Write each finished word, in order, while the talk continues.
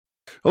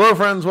Hello,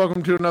 friends.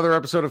 Welcome to another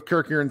episode of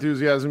Kirk Your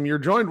Enthusiasm. You're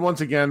joined once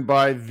again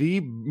by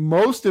the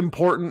most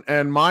important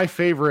and my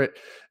favorite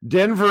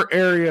Denver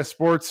area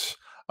sports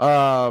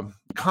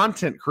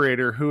content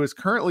creator who is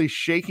currently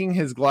shaking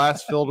his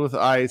glass filled with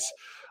ice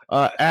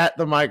at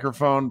the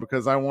microphone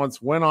because I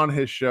once went on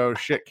his show,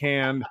 shit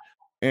canned,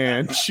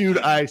 and chewed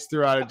ice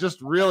throughout it.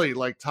 Just really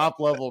like top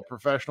level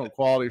professional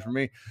quality for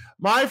me.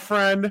 My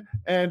friend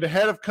and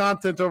head of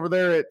content over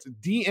there at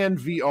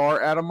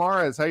DNVR, Adam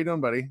Mares. How you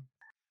doing, buddy?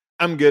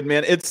 I'm good,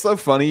 man. It's so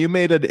funny. You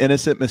made an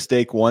innocent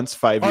mistake once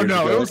 5 years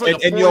ago. It was like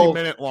a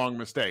 40-minute long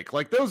mistake.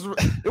 Like those,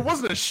 it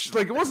wasn't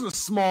a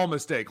small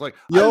mistake. Like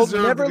you'll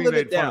never live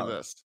it down.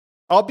 This.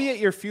 I'll be at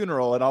your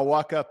funeral and I'll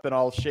walk up and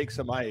I'll shake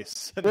some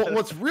ice. Well,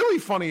 what's really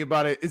funny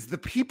about it is the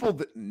people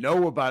that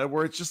know about it,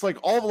 where it's just like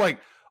all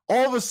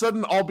of a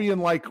sudden I'll be in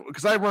like,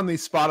 because I run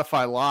these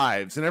Spotify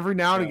lives, and every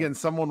now and again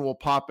someone will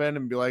pop in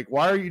and be like,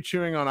 "Why are you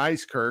chewing on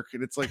ice, Kirk?"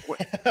 And it's like,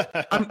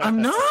 what?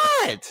 I'm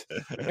not.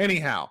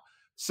 Anyhow.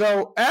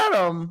 So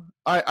Adam,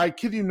 I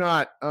kid you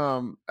not,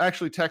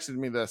 actually texted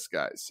me this,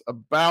 guys,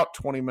 about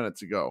 20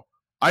 minutes ago.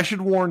 I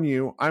should warn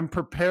you, I'm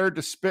prepared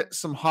to spit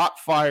some hot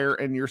fire,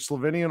 and your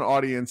Slovenian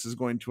audience is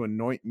going to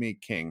anoint me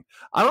king.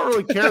 I don't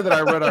really care that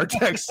I read our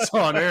texts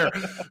on air.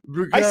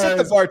 I set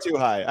the bar too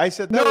high. I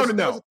said no.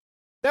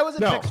 That was a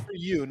text for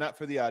you, not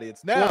for the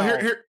audience. Now,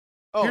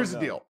 well, here's the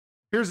deal.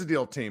 Here's the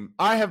deal, team.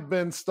 I have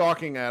been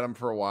stalking Adam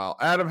for a while.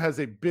 Adam has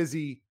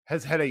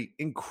had a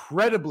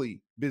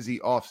incredibly busy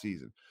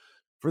offseason.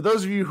 For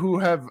those of you who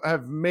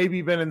have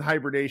maybe been in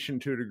hibernation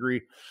to a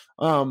degree,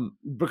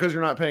 because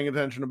you're not paying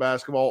attention to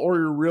basketball, or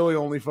you're really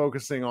only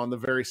focusing on the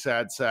very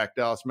sad sack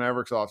Dallas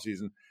Mavericks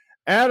offseason,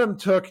 Adam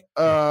took,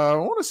 I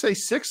want to say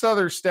 6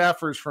 other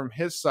staffers from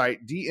his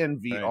site,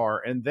 DNVR,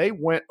 right, and they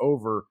went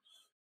over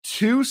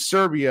to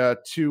Serbia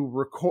to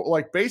record,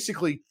 like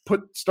basically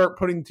start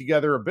putting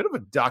together a bit of a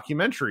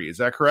documentary. Is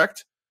that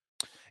correct?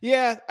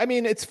 Yeah, I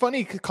mean, it's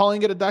funny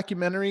calling it a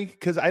documentary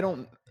because I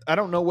don't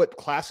know what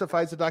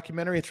classifies a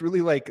documentary. It's really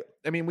like,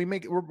 I mean,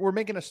 we're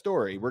making a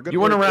story. You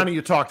went around and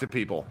you talked to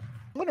people.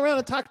 Went around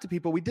and talked to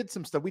people. We did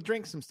some stuff. We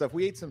drank some stuff.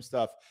 We ate some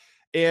stuff,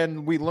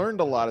 and we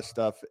learned a lot of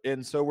stuff.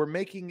 And so we're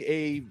making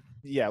a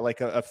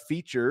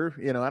feature.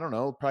 I don't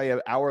know, probably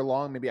an hour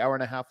long, maybe hour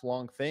and a half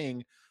long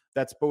thing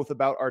that's both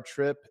about our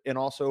trip and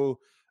also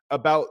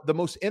about the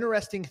most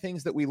interesting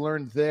things that we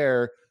learned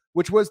there,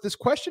 which was this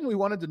question we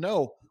wanted to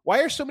know: why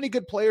are so many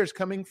good players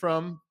coming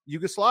from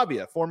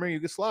Yugoslavia, former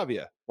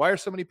Yugoslavia? Why are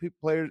so many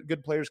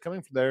good players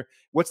coming from there?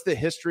 What's the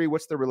history?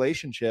 What's the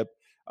relationship?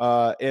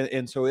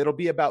 And so it'll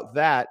be about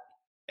that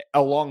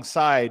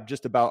alongside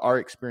just about our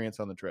experience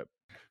on the trip.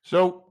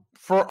 So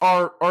for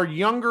our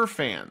younger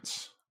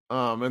fans,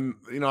 and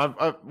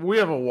we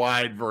have a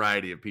wide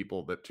variety of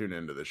people that tune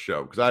into this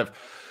show, because I've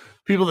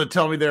people that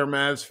tell me they're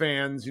Mavs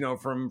fans,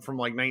 from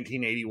like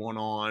 1981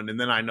 on. And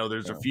then I know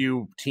there's a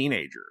few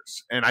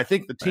teenagers. And I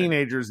think the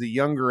teenagers, the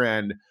younger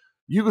end,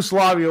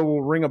 Yugoslavia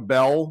will ring a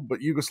bell,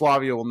 but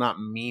Yugoslavia will not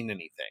mean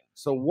anything.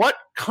 So what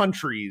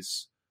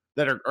countries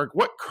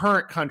what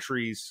current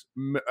countries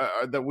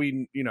that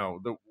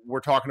that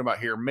we're talking about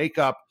here make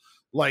up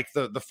like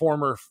the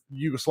former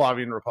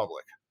Yugoslavian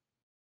Republic?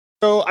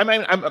 So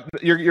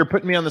you're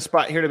putting me on the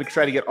spot here to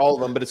try to get all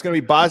of them, but it's going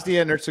to be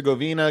Bosnia and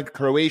Herzegovina,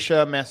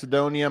 Croatia,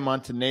 Macedonia,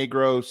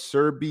 Montenegro,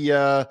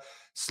 Serbia,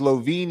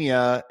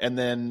 Slovenia, and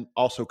then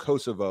also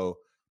Kosovo.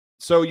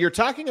 So you're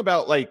talking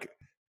about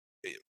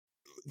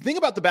think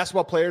about the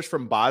basketball players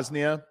from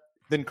Bosnia,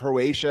 then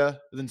Croatia,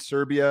 then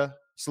Serbia,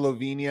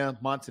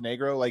 Slovenia,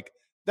 Montenegro.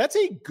 That's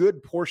a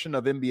good portion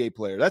of NBA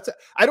players.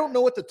 I don't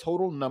know what the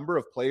total number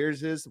of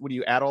players is when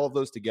you add all of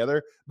those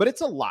together, but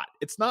it's a lot.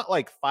 It's not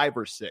like 5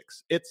 or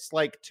 6. It's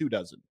like 2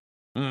 dozen.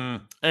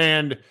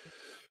 And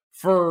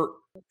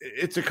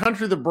it's a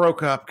country that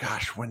broke up.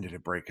 Gosh, when did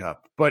it break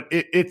up? But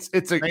it's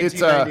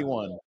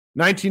 1991.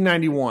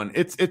 1991.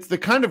 It's the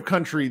kind of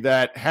country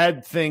that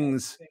had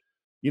things,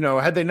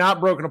 had they not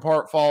broken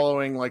apart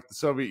following like the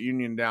Soviet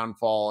Union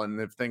downfall, and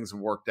if things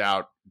have worked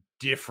out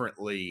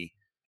differently,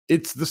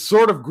 it's the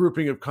sort of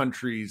grouping of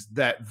countries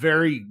that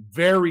very,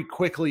 very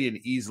quickly and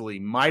easily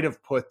might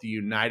have put the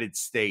United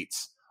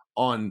States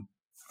on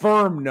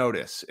firm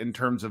notice in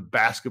terms of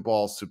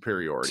basketball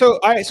superiority. So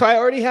I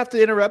already have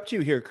to interrupt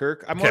you here,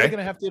 Kirk. I'm already going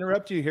to have to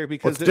interrupt you here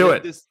because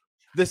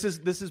This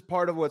is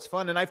part of what's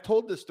fun. And I've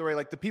told this story,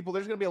 there's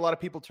going to be a lot of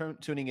people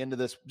tuning into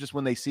this just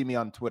when they see me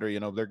on Twitter,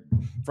 they're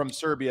from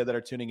Serbia that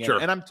are tuning in.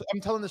 Sure. And I'm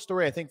telling the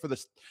story, I think for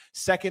the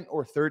second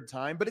or third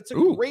time, but it's a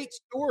great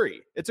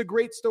story. It's a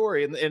great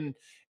story. And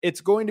it's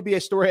going to be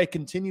a story I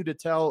continue to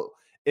tell,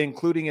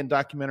 including in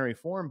documentary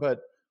form.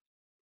 But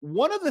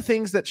one of the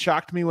things that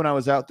shocked me when I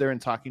was out there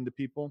and talking to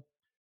people,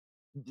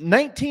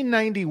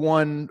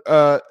 1991,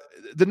 the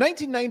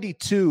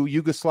 1992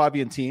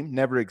 Yugoslavian team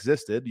never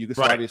existed.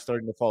 Yugoslavia is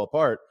starting to fall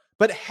apart.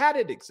 But had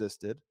it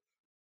existed,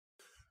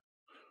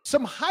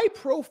 some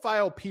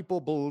high-profile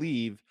people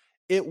believe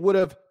it would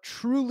have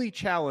truly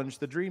challenged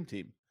the Dream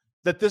Team.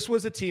 That this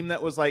was a team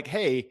that was like,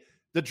 hey,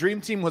 the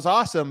Dream Team was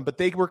awesome, but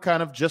they were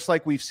kind of just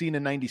like we've seen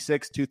in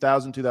 96,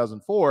 2000,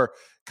 2004,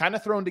 kind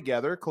of thrown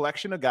together,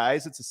 collection of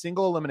guys. It's a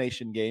single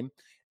elimination game.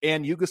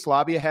 And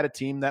Yugoslavia had a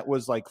team that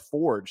was like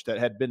forged, that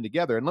had been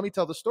together. And let me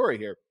tell the story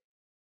here.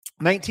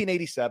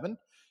 1987,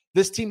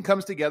 this team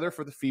comes together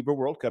for the FIBA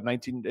World Cup, the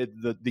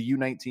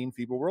U19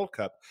 FIBA World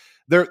Cup.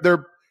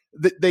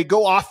 They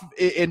go off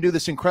and do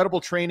this incredible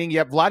training. You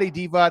have Vlade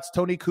Divac,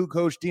 Toni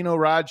Kukoc, Dino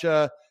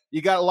Raja.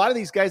 You got a lot of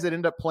these guys that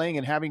end up playing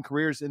and having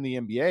careers in the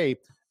NBA,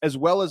 as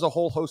well as a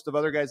whole host of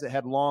other guys that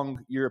had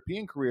long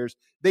European careers.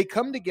 They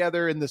come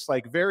together in this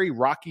like very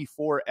Rocky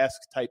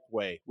IV-esque type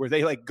way, where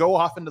they like go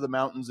off into the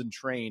mountains and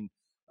train,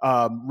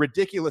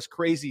 ridiculous,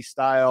 crazy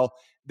style.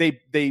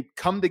 They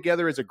come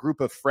together as a group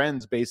of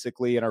friends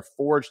basically, and are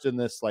forged in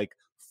this like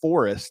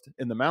forest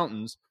in the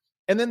mountains.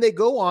 And then they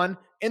go on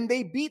and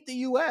they beat the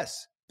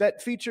U.S.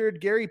 that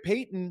featured Gary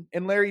Payton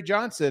and Larry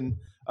Johnson.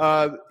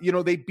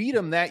 They beat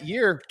him that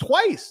year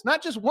twice,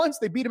 not just once.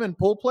 They beat him in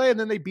pool play, and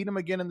then they beat him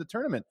again in the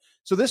tournament.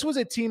 So this was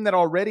a team that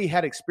already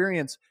had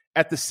experience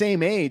at the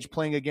same age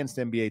playing against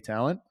NBA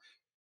talent.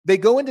 They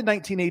go into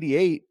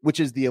 1988, which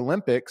is the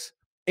Olympics,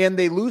 and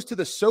they lose to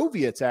the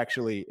Soviets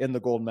actually in the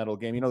gold medal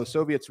game. The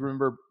Soviets,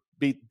 remember,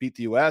 beat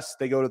the US.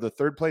 They go to the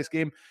third place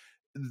game.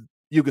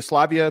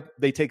 Yugoslavia,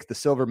 they take the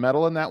silver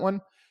medal in that one.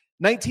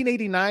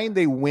 1989,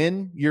 they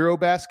win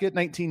Eurobasket.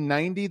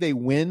 1990, they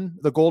win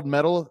the gold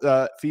medal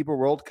FIBA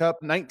World Cup.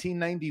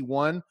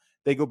 1991,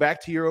 they go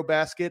back to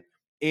Eurobasket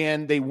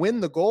and they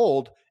win the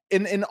gold.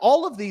 In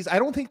all of these, I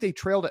don't think they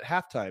trailed at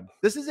halftime.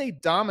 This is a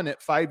dominant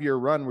 5-year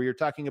run where you're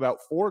talking about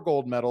 4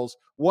 gold medals,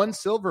 1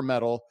 silver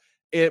medal.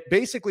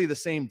 Basically the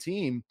same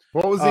team.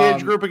 What was the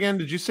age group again?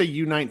 Did you say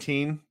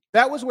U19?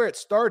 That was where it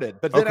started.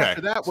 But then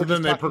after that, so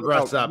then they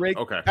progress up.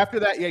 After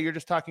that, you're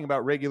just talking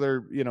about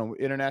regular,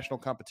 international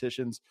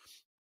competitions.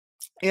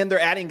 And they're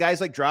adding guys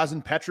like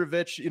Drazen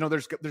Petrovic.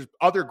 There's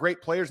other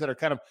great players that are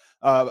kind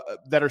of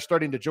that are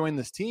starting to join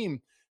this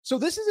team. So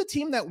this is a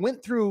team that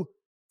went through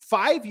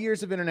 5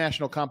 years of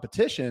international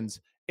competitions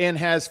and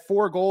has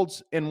 4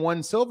 golds and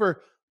 1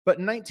 silver. But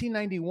in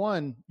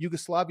 1991,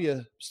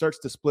 Yugoslavia starts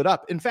to split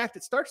up. In fact,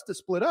 it starts to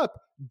split up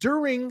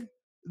during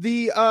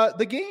the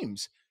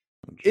games.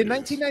 In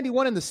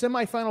 1991, in the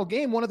semifinal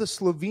game, one of the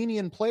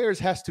Slovenian players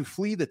has to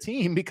flee the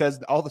team because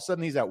all of a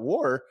sudden he's at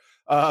war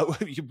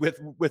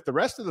with the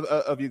rest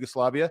of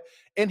Yugoslavia,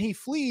 and he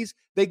flees.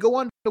 They go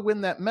on to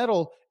win that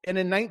medal. And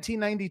in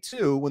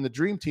 1992, when the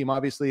Dream Team,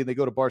 obviously, they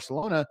go to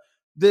Barcelona,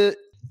 the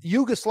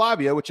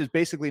Yugoslavia, which is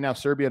basically now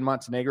Serbia and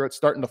Montenegro, it's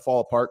starting to fall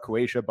apart.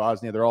 Croatia,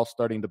 Bosnia, they're all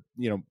starting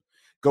to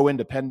go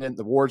independent.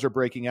 The wars are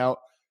breaking out.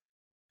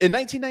 In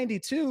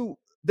 1992,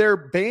 they're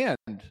banned.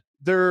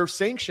 They're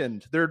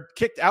sanctioned. They're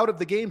kicked out of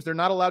the games. They're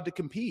not allowed to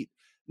compete.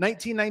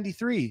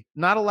 1993,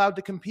 not allowed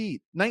to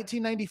compete.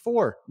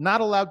 1994,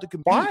 not allowed to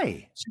compete.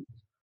 Why?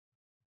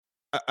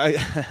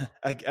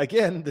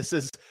 Again,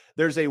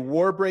 there's a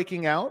war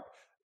breaking out.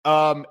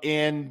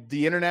 And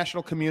the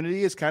international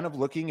community is kind of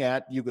looking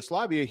at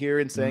Yugoslavia here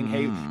and saying,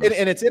 hey,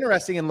 and it's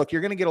interesting. And look,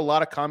 you're going to get a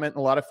lot of comment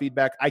and a lot of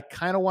feedback. I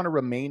kind of want to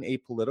remain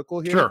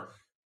apolitical here. Sure.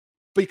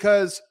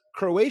 Because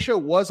Croatia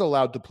was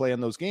allowed to play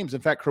in those games.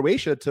 In fact,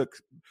 Croatia took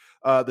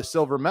the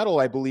silver medal,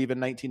 I believe, in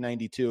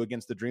 1992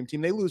 against the Dream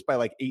Team. They lose by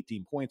like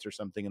 18 points or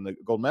something in the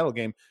gold medal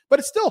game.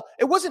 But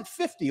it wasn't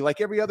 50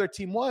 like every other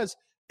team was.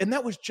 And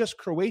that was just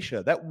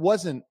Croatia. That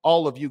wasn't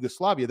all of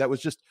Yugoslavia. That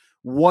was just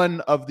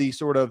one of the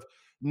sort of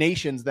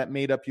nations that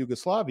made up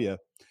Yugoslavia.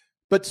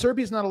 But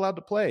Serbia's not allowed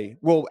to play.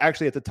 Well,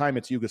 actually, at the time,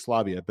 it's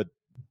Yugoslavia, but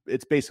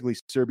it's basically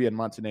Serbia and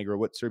Montenegro,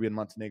 what Serbia and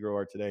Montenegro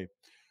are today.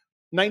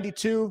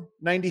 92,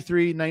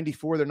 93,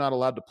 94, they're not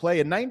allowed to play.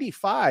 In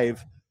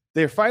 95,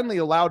 they're finally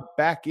allowed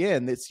back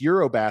in. It's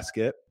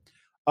Eurobasket.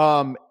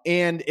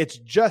 And it's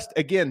just,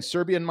 again,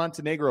 Serbia and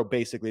Montenegro,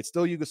 basically. It's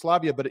still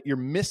Yugoslavia, but you're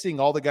missing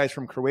all the guys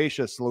from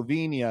Croatia,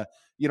 Slovenia,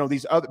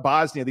 these other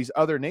Bosnia, these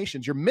other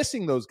nations. You're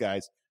missing those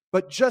guys.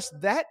 But just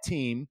that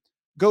team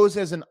goes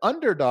as an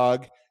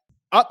underdog,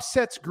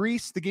 upsets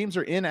Greece. The games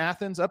are in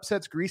Athens,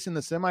 upsets Greece in the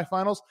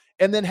semifinals,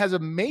 and then has a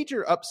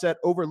major upset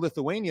over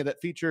Lithuania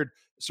that featured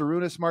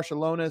Sarunas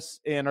Marciulionis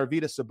and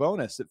Arvydas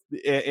Sabonis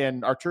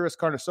and Arturas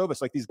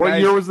Karnisovas. Like these guys. What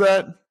year was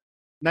that?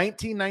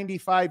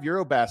 1995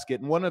 Eurobasket,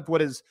 and one of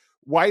what is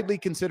widely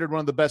considered one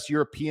of the best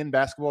European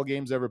basketball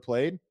games ever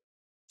played.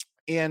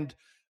 And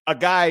a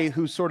guy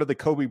who's sort of the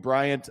Kobe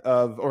Bryant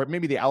or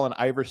maybe the Allen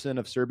Iverson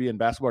of Serbian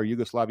basketball or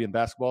Yugoslavian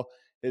basketball.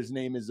 His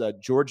name is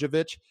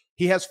Djordjevic.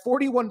 He has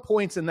 41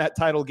 points in that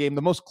title game.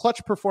 The most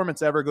clutch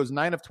performance ever, goes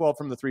 9 of 12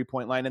 from the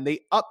three-point line, and they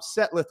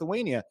upset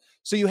Lithuania.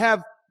 So you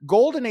have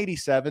gold in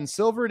 87,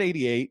 silver in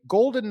 88,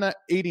 gold in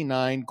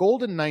 89,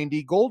 gold in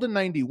 90, gold in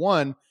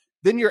 91.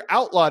 Then you're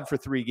outlawed for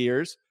 3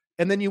 years,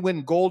 and then you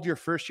win gold your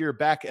first year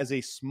back as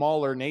a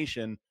smaller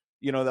nation,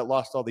 that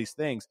lost all these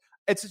things.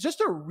 It's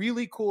just a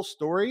really cool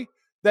story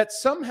that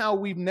somehow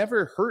we've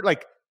never heard.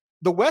 Like,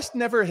 the West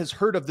never has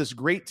heard of this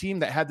great team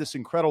that had this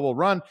incredible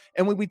run.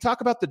 And when we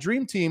talk about the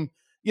Dream Team,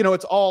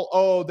 it's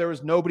all, there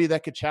was nobody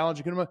that could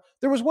challenge.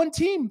 There was one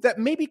team that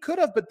maybe could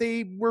have, but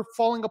they were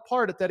falling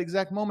apart at that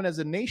exact moment as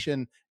a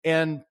nation.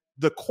 And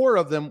the core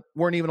of them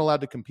weren't even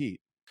allowed to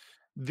compete.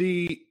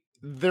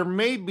 There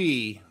may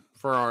be,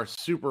 for our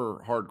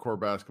super hardcore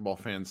basketball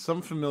fans,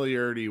 some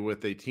familiarity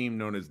with a team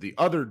known as the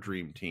Other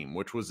Dream Team,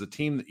 which was the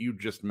team that you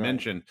just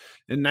mentioned.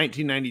 In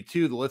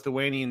 1992, the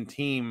Lithuanian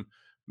team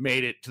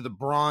made it to the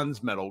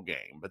bronze medal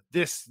game. But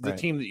the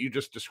team that you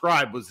just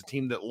described was the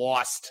team that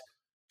lost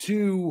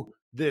to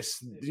this,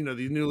 the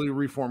newly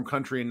reformed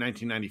country in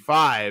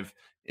 1995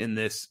 in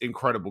this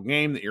incredible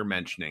game that you're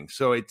mentioning.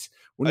 So it's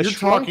when you're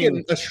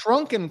talking a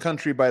shrunken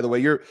country, by the way.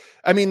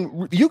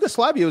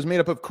 Yugoslavia was made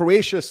up of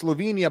Croatia,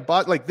 Slovenia,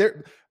 but like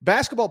they're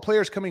basketball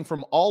players coming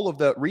from all of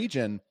the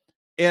region.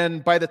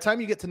 And by the time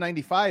you get to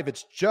 95,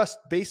 it's just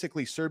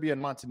basically Serbia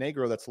and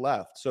Montenegro that's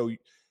left. So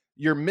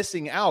you're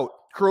missing out.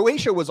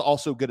 Croatia was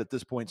also good at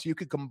this point. So you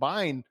could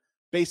combine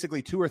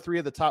basically 2 or 3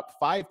 of the top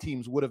 5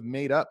 teams would have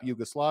made up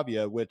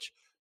Yugoslavia, which,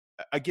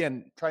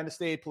 again, trying to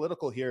stay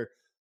apolitical here,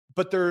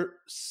 but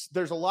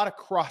there's a lot of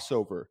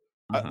crossover.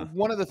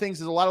 One of the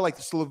things is a lot of like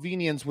the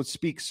Slovenians would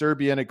speak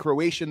Serbian, and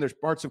Croatian, there's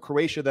parts of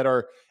Croatia that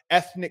are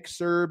ethnic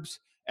Serbs,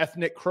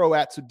 ethnic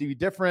Croats would be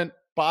different.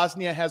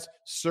 Bosnia has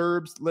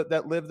Serbs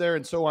that live there,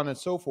 and so on and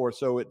so forth.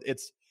 So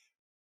it's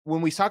when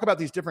we talk about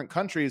these different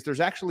countries, there's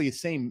actually the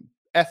same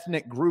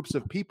ethnic groups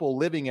of people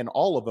living in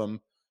all of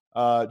them,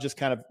 just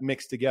kind of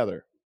mixed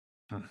together.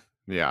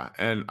 Yeah,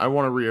 and I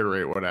want to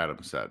reiterate what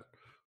Adam said.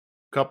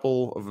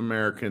 Couple of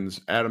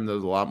Americans, Adam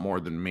knows a lot more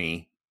than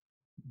me.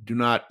 Do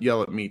not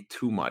yell at me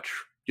too much.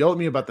 Yell at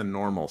me about the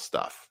normal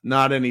stuff,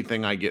 not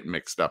anything I get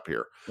mixed up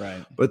here.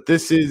 Right. But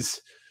this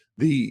is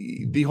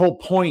the whole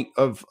point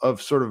of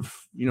sort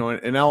of,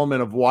 an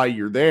element of why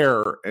you're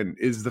there, and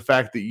is the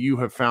fact that you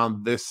have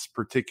found this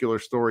particular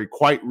story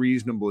quite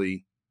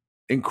reasonably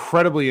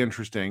incredibly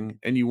interesting,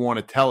 and you want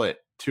to tell it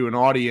to an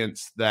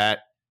audience that,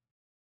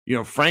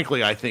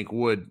 frankly, I think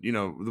would,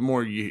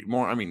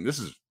 I mean, this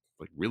is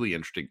like really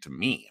interesting to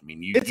me. I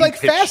mean, it's like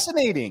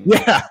fascinating.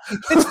 Yeah.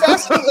 It's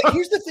fascinating. Like,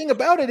 here's the thing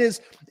about it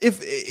is,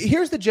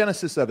 here's the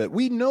genesis of it.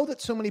 We know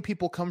that so many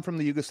people come from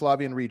the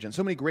Yugoslavian region,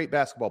 so many great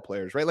basketball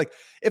players, right? Like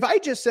if I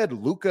just said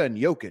Luka and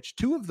Jokic,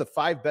 2 of the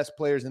 5 best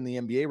players in the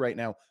NBA right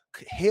now,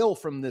 hail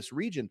from this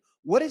region.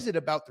 What is it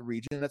about the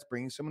region that's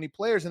bringing so many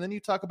players? And then you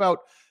talk about,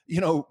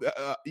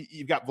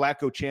 you've got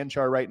Vlatko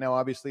Čančar right now,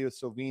 obviously with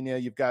Slovenia.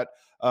 You've got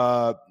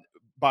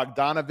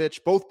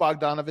Bogdanovic. Both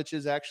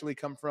Bogdanoviches actually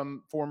come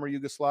from former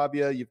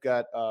Yugoslavia. You've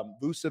got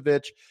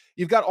Vucevic.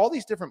 You've got all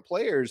these different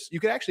players. You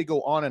could actually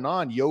go on and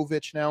on.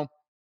 Jovic now.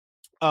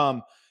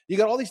 You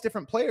got all these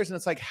different players, and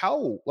it's like,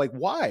 how? Like,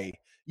 why?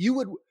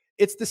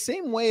 It's the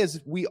same way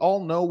as we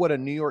all know what a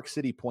New York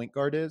City point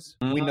guard is.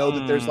 We know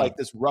that there's like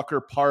this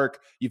Rucker Park.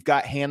 You've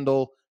got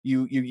handle.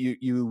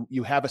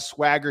 You have a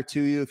swagger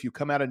to you. If you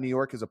come out of New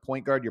York as a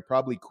point guard, you're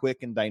probably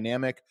quick and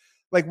dynamic.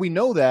 Like, we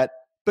know that.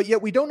 But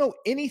yet we don't know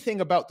anything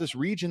about this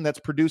region that's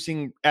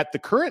producing at the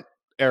current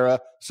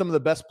era some of the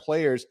best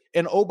players.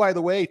 And oh, by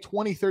the way,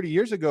 20, 30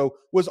 years ago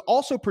was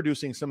also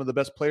producing some of the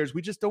best players.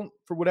 We just don't,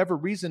 for whatever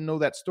reason, know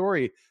that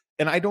story.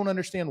 And I don't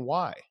understand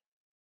why.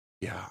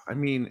 Yeah. I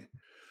mean,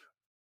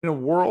 in a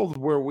world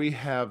where we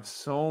have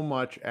so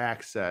much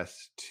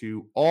access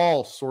to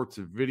all sorts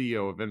of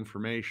video of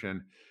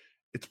information,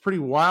 it's pretty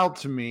wild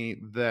to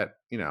me that,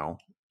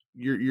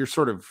 you're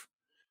sort of,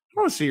 I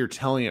don't want to say you're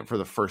telling it for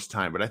the first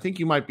time, but I think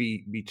you might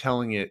be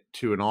telling it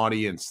to an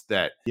audience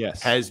that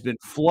has been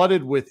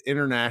flooded with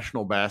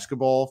international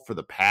basketball for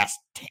the past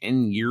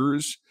 10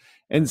 years.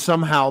 And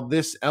somehow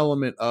this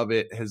element of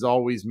it has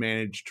always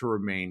managed to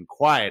remain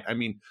quiet. I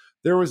mean,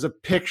 there was a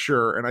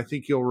picture, and I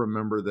think you'll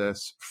remember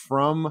this,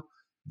 from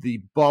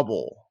the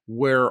bubble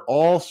where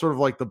all sort of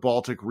like the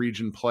Baltic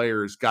region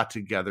players got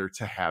together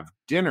to have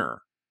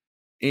dinner.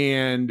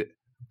 And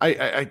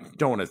I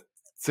don't want to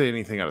say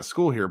anything out of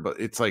school here, but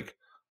it's like,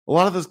 a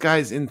lot of those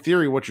guys, in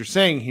theory, what you're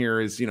saying here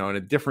is, in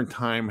a different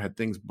time, had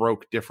things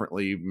broke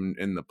differently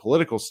in the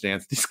political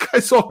stance. These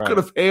guys all could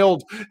have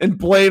hailed and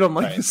played on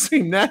the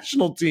same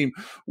national team.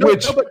 No,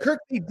 but Kirk,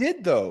 they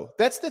did, though.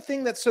 That's the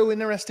thing that's so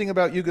interesting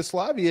about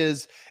Yugoslavia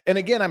is, and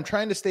again, I'm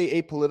trying to stay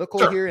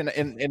apolitical here.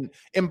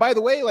 And by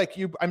the way, like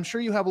I'm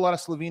sure you have a lot of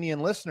Slovenian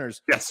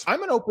listeners. Yes,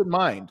 I'm an open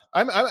mind.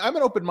 I'm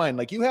an open mind.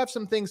 Like, you have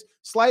some things,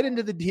 slide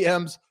into the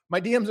DMs. My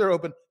DMs are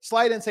open.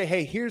 Slide in and say,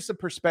 hey, here's a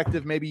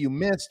perspective maybe you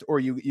missed or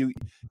you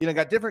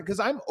got different,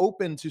 because I'm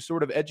open to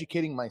sort of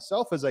educating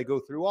myself as I go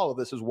through all of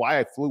this. Is why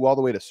I flew all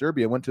the way to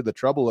Serbia, went to the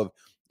trouble of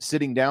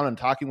sitting down and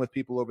talking with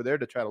people over there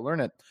to try to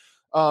learn it.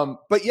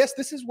 But yes,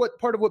 this is what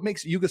part of what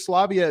makes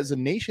Yugoslavia as a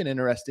nation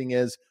interesting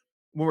is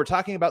when we're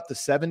talking about the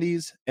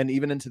 70s and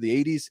even into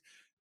the 80s,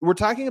 we're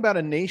talking about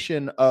a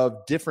nation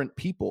of different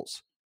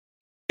peoples.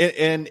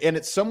 And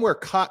it's somewhere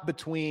caught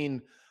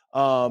between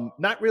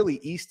not really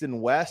East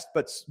and West,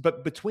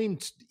 but between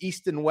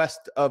East and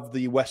West of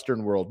the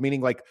Western world,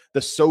 meaning like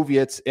the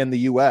Soviets and the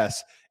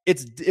US.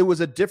 It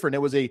was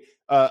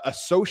a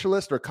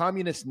socialist or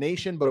communist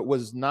nation, but it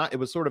was not. It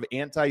was sort of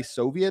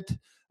anti-Soviet.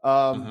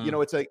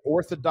 It's like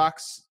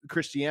Orthodox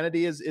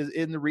Christianity is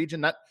in the region.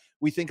 Not,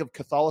 we think of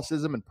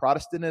Catholicism and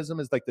Protestantism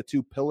as like the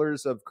 2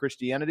 pillars of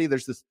Christianity.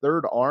 There's this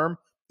third arm,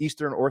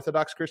 Eastern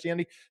Orthodox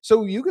Christianity.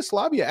 So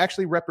Yugoslavia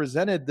actually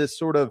represented this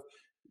sort of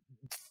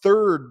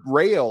third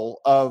rail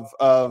of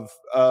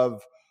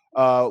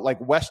like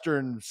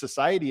Western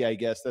society, I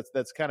guess.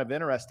 That's kind of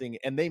interesting.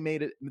 And they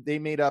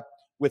made up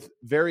with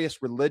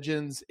various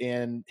religions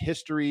and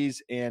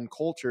histories and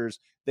cultures.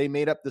 They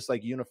made up this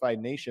like unified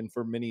nation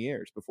for many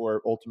years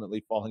before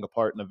ultimately falling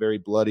apart in a very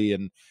bloody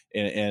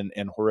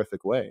and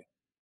horrific way.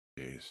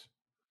 Jeez.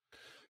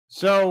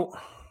 So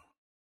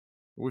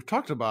we've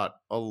talked about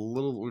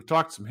we've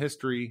talked some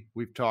history.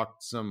 We've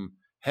talked some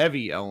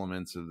heavy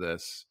elements of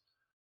this.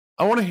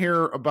 I want to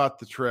hear about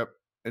the trip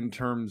in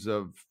terms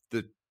of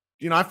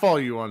I follow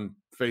you on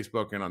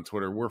Facebook and on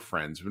Twitter. We're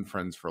friends. We've been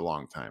friends for a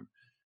long time.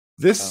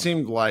 This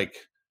seemed like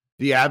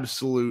the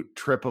absolute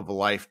trip of a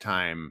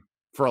lifetime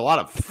for a lot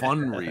of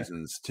fun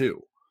reasons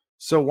too.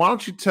 So why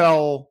don't you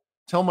tell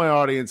my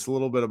audience a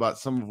little bit about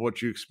some of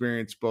what you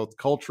experienced both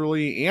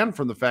culturally and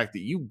from the fact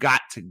that you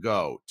got to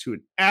go to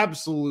an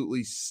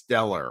absolutely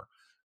stellar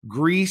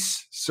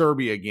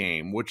Greece-Serbia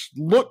game, which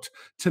looked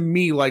to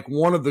me like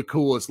one of the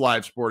coolest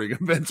live sporting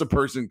events a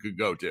person could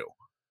go to.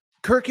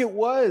 Kirk, it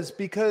was,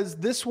 because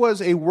this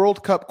was a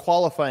World Cup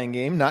qualifying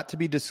game, not to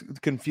be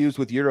confused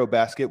with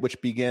Eurobasket,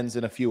 which begins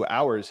in a few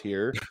hours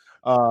here.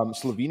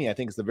 Slovenia, I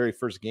think, is the very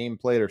first game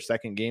played, or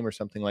second game or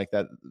something like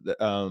that,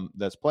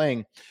 that's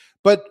playing.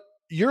 But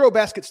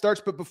Eurobasket starts,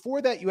 but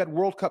before that, you had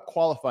World Cup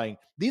qualifying.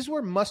 These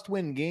were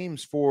must-win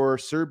games for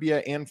Serbia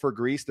and for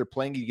Greece. They're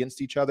playing against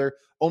each other.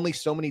 Only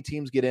so many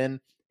teams get in,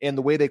 and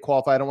the way they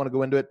qualify, I don't want to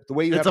go into it. The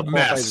way you have to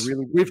qualify is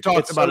really, we've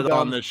talked about it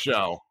on this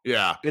show.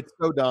 Yeah, it's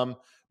so dumb.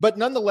 But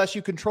nonetheless,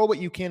 you control what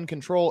you can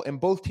control, and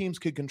both teams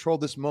could control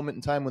this moment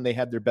in time when they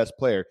had their best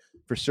player.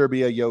 For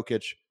Serbia,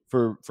 Jokic.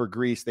 For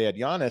Greece, they had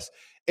Giannis.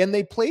 And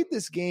they played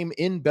this game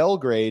in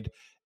Belgrade.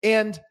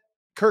 And,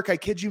 Kirk, I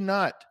kid you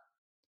not,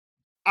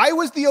 I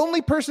was the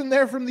only person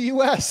there from the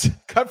U.S.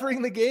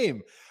 covering the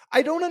game.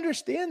 I don't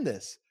understand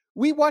this.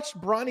 We watched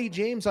Bronny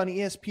James on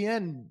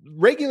ESPN,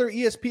 regular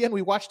ESPN.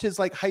 We watched his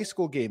like high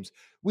school games.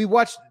 We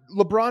watched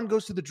LeBron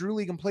goes to the Drew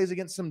League and plays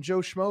against some Joe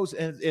Schmoes,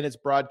 and it's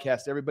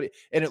broadcast everybody,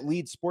 and it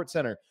leads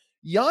SportsCenter.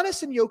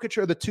 Giannis and Jokic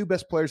are the two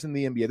best players in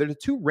the NBA. They're the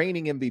two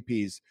reigning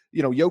MVPs.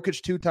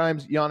 Jokic 2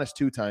 times, Giannis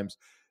 2 times.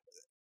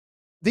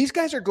 These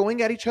guys are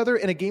going at each other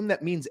in a game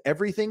that means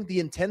everything. The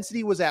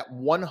intensity was at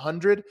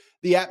 100.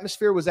 The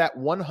atmosphere was at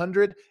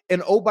 100.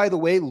 And oh, by the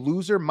way,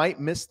 loser might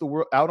miss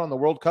out on the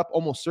World Cup.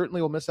 Almost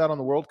certainly will miss out on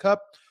the World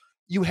Cup.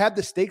 You had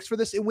the stakes for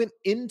this. It went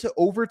into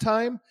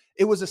overtime.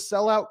 It was a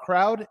sellout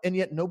crowd, and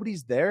yet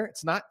nobody's there.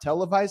 It's not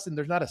televised, and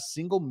there's not a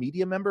single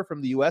media member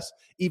from the U.S.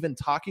 even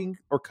talking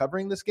or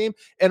covering this game.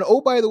 And oh,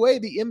 by the way,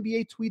 the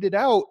NBA tweeted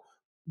out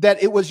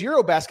that it was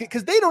Eurobasket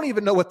because they don't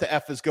even know what the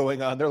F is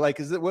going on. They're like,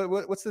 "Is it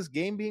what's this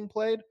game being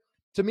played?"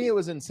 To me, it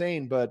was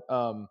insane. But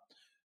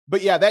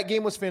yeah, that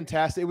game was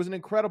fantastic. It was an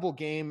incredible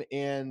game,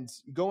 and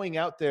going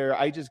out there,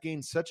 I just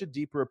gained such a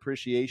deeper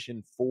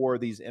appreciation for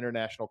these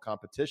international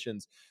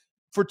competitions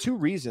for 2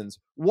 reasons.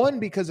 One,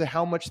 because of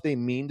how much they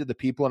mean to the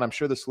people, and I'm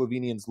sure the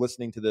Slovenians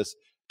listening to this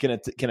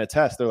can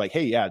attest. They're like,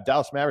 "Hey, yeah,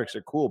 Dallas Mavericks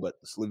are cool, but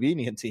the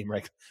Slovenian team,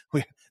 right?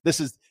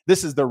 This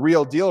is the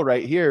real deal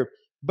right here."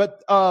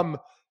 But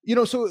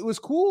so it was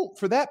cool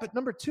for that. But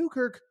number 2,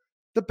 Kirk,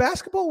 the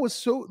basketball was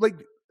so like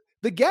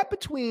the gap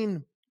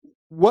between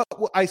what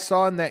I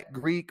saw in that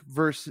Greek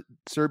versus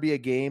Serbia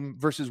game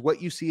versus what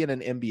you see in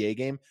an NBA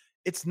game,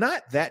 it's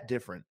not that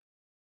different.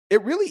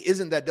 It really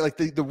isn't that like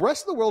the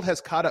rest of the world has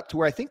caught up to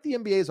where I think the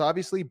NBA is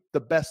obviously the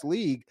best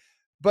league,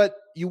 but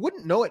you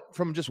wouldn't know it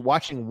from just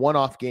watching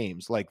one-off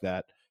games like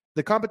that.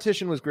 The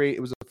competition was great. It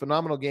was a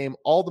phenomenal game.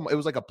 It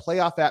was like a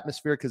playoff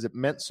atmosphere because it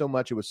meant so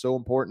much. It was so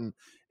important,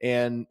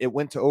 and it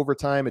went to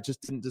overtime. It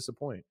just didn't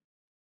disappoint.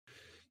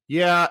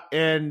 Yeah,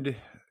 and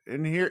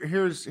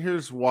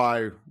here's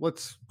why.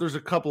 There's a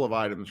couple of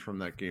items from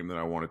that game that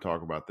I want to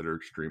talk about that are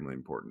extremely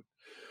important.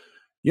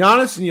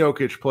 Giannis and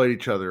Jokic played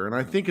each other, and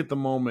I think at the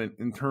moment,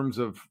 in terms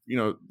of,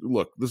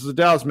 look, this is a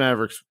Dallas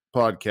Mavericks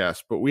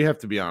podcast, but we have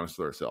to be honest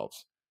with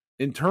ourselves.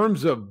 In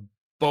terms of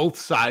both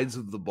sides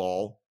of the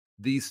ball,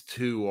 these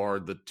two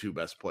are the 2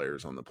 best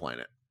players on the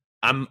planet.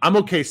 I'm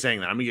okay saying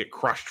that. I'm gonna get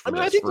crushed for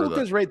this. I think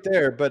Luka's right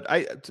there, but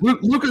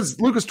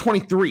Luka's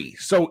 23,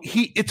 so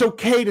it's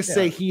okay to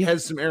say he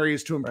has some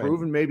areas to improve,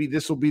 right. And maybe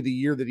this will be the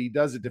year that he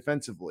does it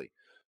defensively.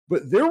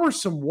 But there were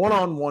some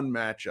one-on-one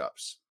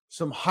matchups,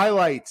 some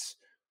highlights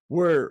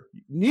where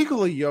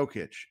Nikola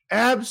Jokic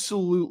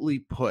absolutely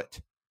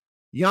put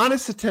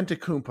Giannis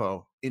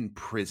Antetokounmpo in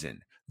prison.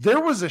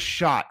 There was a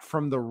shot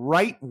from the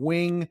right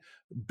wing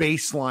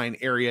baseline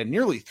area,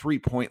 nearly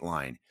 3-point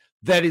line,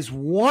 that is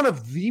one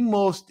of the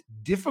most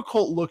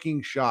difficult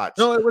looking shots.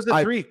 No, it was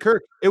a 3,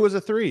 Kirk. It was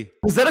a 3.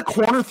 Was that a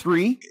corner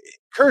 3?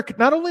 Kirk,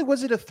 not only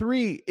was it a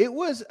 3, it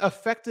was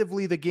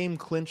effectively the game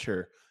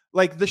clincher.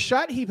 Like the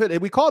shot he put,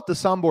 we call it the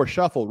Sombor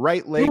shuffle,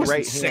 right leg, right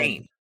insane.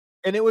 Hand.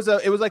 And it was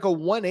like a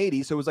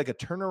 180, so it was like a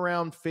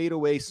turnaround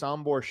fadeaway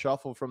Sombor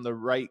shuffle from the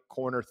right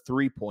corner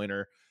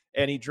 3-pointer,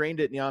 and he drained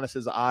it in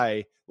Giannis's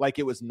eye like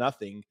it was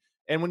nothing.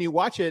 And when you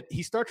watch it,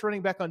 he starts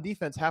running back on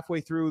defense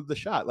halfway through the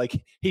shot.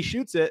 Like he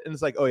shoots it and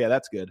it's like, oh yeah,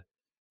 that's good.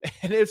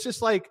 And it's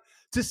just like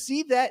to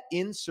see that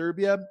in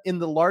Serbia in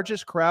the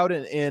largest crowd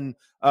in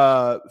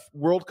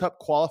World Cup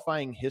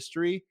qualifying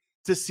history,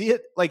 to see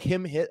it like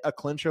him hit a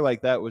clincher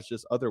like that was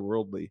just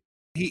otherworldly.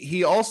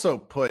 He also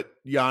put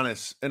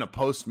Giannis in a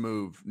post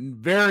move.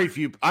 Very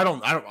few.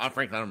 Frankly,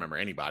 I don't remember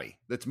anybody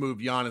that's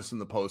moved Giannis in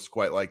the post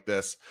quite like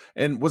this.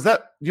 And was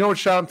that, you know what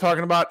shot I'm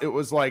talking about? It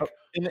was like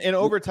in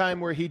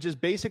overtime where he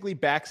just basically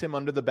backs him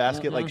under the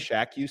basket like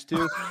Shaq used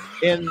to.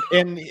 And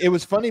it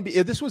was funny.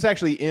 This was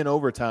actually in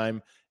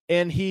overtime.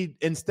 And he,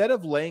 instead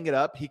of laying it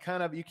up, he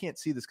kind of, you can't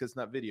see this because it's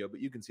not video, but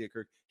you can see it,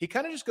 Kirk. He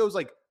kind of just goes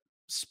like,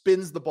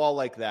 spins the ball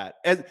like that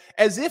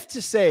as if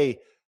to say,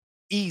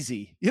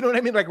 easy. You know what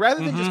I mean? Like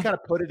rather than just kind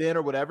of put it in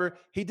or whatever,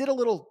 he did a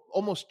little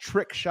almost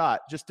trick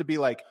shot just to be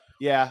like,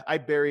 yeah, I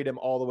buried him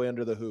all the way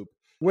under the hoop.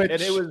 And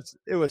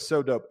it was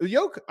so dope.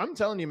 Yoke, I'm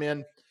telling you,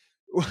 man,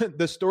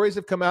 the stories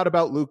have come out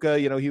about Luka.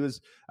 You know, he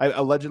was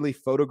allegedly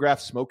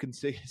photographed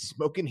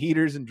smoking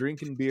heaters and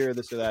drinking beer,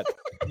 this or that.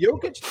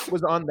 Jokic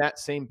was on that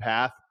same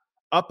path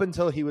up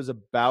until he was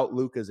about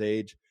Luka's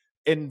age.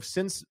 And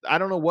since, I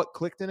don't know what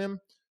clicked in him,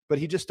 but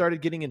he just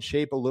started getting in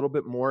shape a little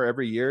bit more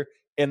every year.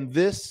 And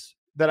this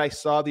that I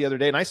saw the other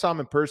day, and I saw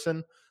him in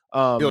person. He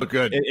looked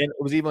good. And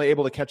was even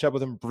able to catch up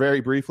with him very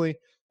briefly.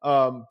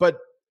 But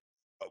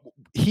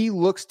he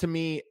looks to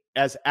me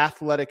as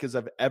athletic as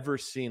I've ever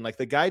seen. Like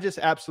the guy just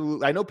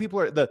absolutely, I know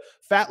the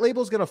fat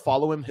label is going to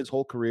follow him his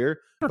whole career,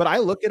 but I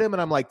look at him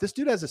and I'm like, this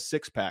dude has a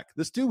 6-pack.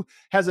 This dude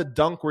has a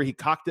dunk where he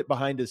cocked it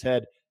behind his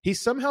head.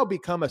 He's somehow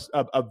become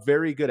a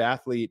very good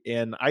athlete.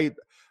 And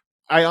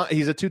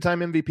he's a 2-time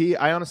MVP.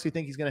 I honestly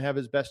think he's going to have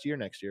his best year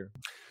next year.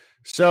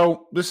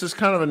 So this is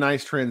kind of a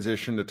nice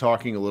transition to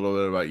talking a little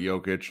bit about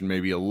Jokic and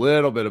maybe a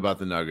little bit about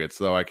the Nuggets,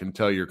 though I can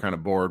tell you're kind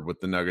of bored with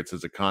the Nuggets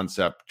as a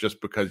concept just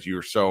because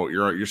you're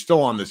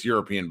still on this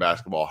European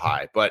basketball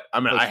high. But I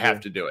mean, I have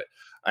to do it.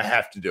 I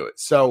have to do it.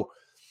 So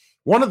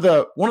one of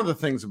the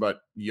things about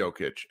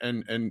Jokic,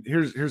 and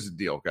here's the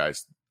deal,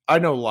 guys. I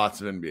know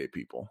lots of NBA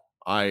people.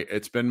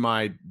 It's been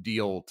my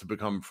deal to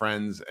become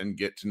friends and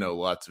get to know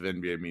lots of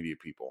NBA media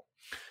people.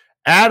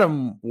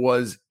 Adam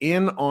was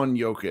in on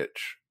Jokic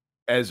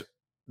as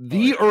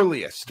the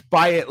earliest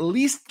by at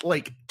least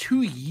like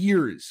 2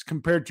 years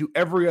compared to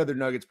every other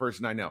Nuggets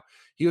person I know.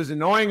 He was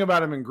annoying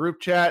about him in group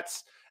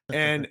chats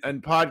and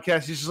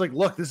podcasts. He's just like,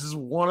 look, this is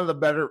one of the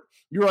better.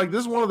 You're like, this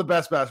is one of the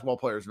best basketball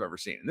players I've ever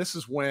seen. And this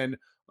is when,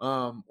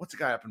 what's the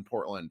guy up in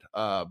Portland?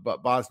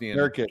 But Bosnian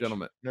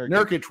gentleman.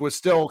 Nurkic was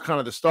still kind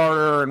of the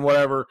starter and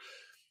whatever.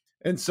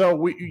 And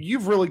so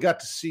you've really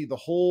got to see the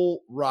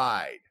whole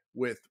ride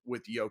with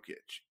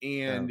Jokic.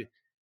 And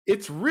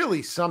it's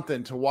really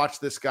something to watch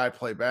this guy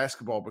play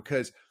basketball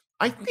because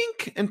I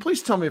think, and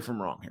please tell me if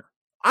I'm wrong here,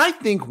 I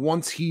think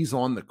once he's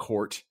on the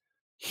court,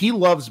 he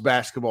loves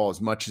basketball as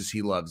much as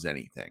he loves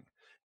anything.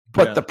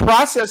 But the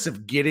process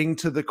of getting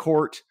to the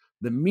court,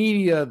 the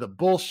media, the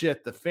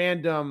bullshit, the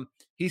fandom,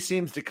 he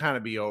seems to kind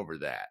of be over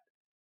that.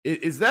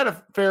 Is that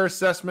a fair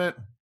assessment?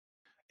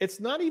 It's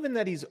not even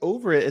that he's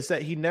over it. It's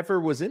that he never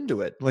was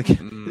into it. Like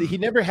he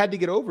never had to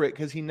get over it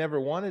because he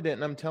never wanted it.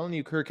 And I'm telling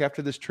you, Kirk,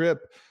 after this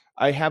trip,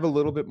 I have a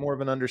little bit more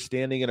of an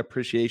understanding and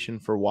appreciation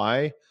for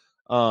why.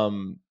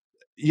 I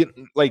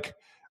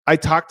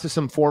talked to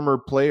some former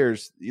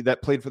players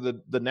that played for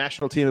the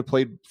national team, that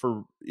played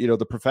for,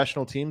 the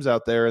professional teams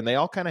out there, and they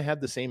all kind of had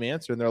the same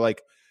answer. And they're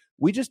like,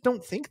 we just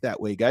don't think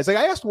that way, guys. Like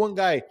I asked one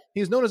guy,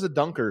 he's known as a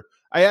dunker.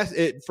 I asked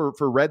it for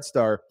Red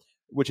Star,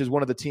 which is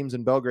one of the teams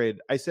in Belgrade.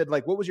 I said,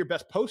 like, what was your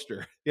best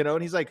poster?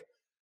 And he's like,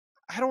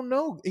 I don't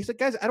know. He's like,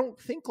 guys, I don't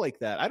think like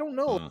that. I don't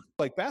know.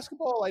 Like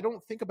basketball, I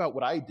don't think about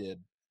what I did.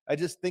 I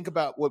just think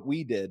about what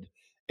we did.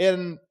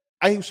 And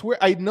I swear,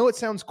 I know it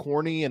sounds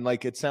corny and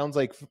like it sounds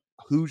like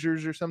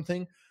Hoosiers or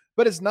something,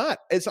 but it's not.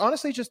 It's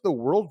honestly just the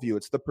worldview.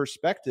 It's the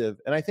perspective.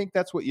 And I think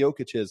that's what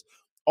Jokic is.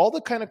 All the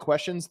kind of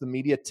questions the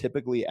media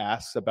typically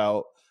asks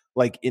about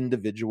like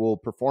individual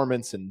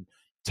performance and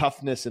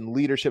toughness and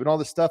leadership and all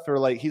this stuff are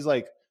like, he's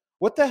like,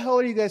 what the hell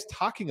are you guys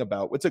talking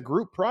about? It's a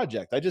group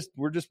project. I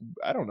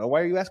don't know.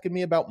 Why are you asking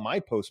me about my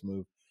post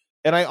move?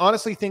 And I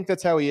honestly think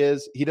that's how he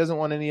is. He doesn't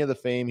want any of the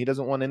fame. He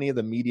doesn't want any of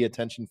the media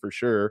attention for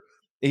sure.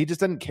 He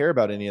just doesn't care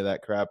about any of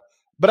that crap.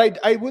 But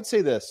I would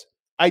say this.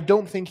 I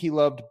don't think he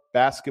loved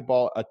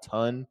basketball a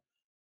ton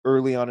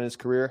early on in his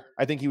career.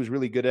 I think he was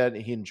really good at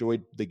it. He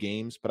enjoyed the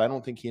games, but I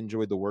don't think he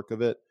enjoyed the work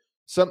of it.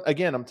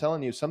 Again, I'm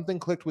telling you, something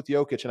clicked with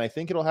Jokic, and I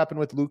think it'll happen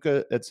with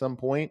Luka at some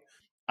point.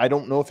 I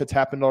don't know if it's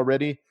happened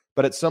already,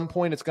 but at some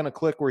point it's going to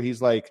click where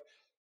he's like,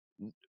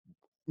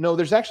 no,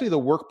 there's actually the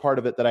work part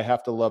of it that I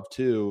have to love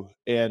too.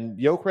 And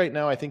Jokic right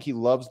now, I think he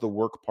loves the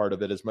work part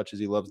of it as much as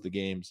he loves the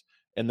games.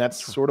 And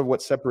that's sort of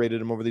what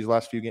separated him over these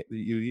last few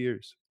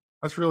years.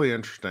 That's really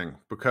interesting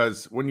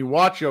because when you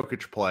watch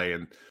Jokic play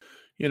and,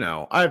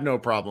 I have no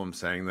problem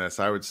saying this.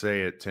 I would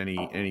say it to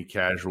any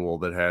casual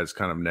that has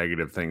kind of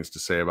negative things to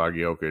say about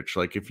Jokic.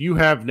 Like, if you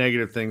have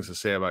negative things to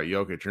say about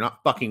Jokic, you're not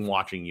fucking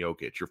watching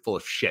Jokic. You're full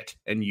of shit,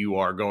 and you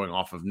are going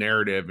off of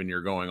narrative, and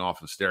you're going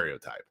off of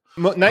stereotype.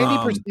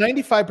 90%,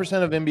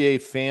 95% of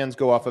NBA fans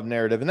go off of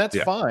narrative, and that's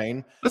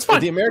fine. That's fine.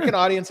 The American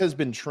audience has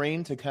been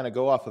trained to kind of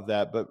go off of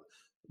that, but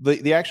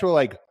the actual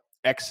like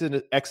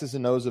X's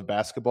and O's of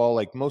basketball,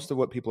 like most of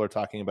what people are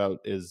talking about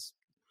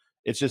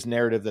it's just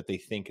narrative that they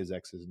think is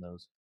X's and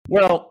O's.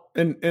 Well,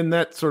 and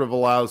that sort of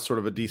allows sort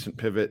of a decent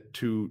pivot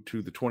to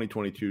the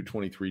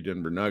 2022-23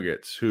 Denver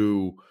Nuggets,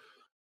 who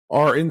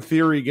are in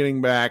theory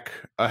getting back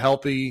a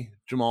healthy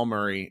Jamal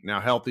Murray. Now,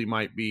 healthy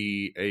might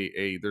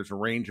be there's a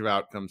range of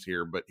outcomes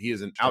here, but he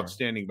is an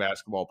outstanding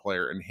basketball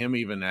player, and him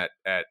even at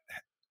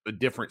a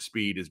different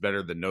speed is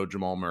better than no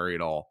Jamal Murray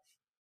at all.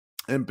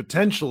 And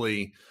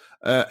potentially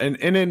an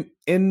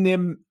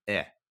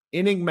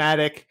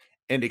enigmatic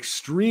and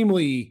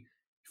extremely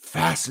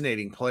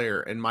fascinating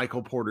player, and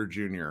Michael Porter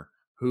Jr.,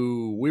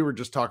 who we were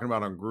just talking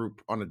about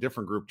on a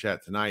different group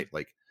chat tonight.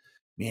 Like,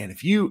 man,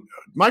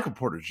 Michael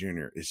Porter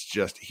Jr.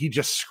 he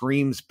just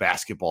screams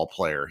basketball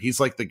player. He's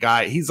like the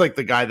guy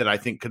that I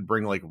think could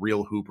bring like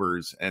real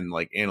hoopers and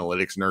like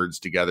analytics nerds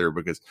together,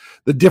 because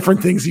the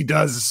different things he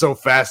does is so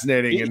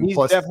fascinating. And he's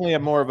definitely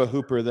more of a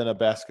hooper than a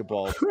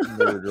basketball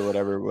nerd or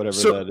whatever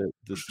that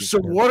is. So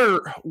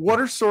what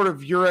are sort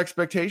of your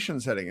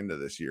expectations heading into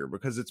this year?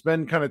 Because it's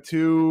been kind of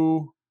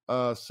two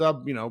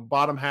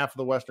bottom half of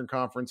the Western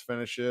Conference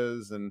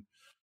finishes and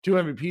 2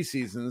 MVP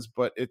seasons,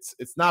 but it's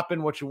not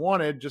been what you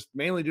wanted, just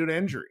mainly due to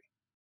injury.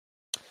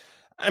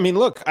 I mean,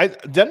 look,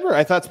 Denver,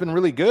 I thought's been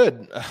really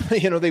good.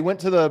 They went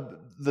to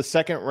the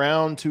second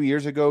round 2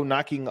 years ago,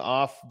 knocking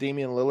off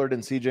Damian Lillard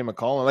and CJ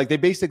McCollum. Like, they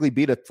basically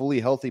beat a fully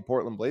healthy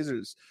Portland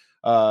Blazers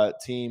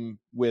team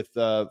with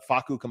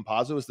Facu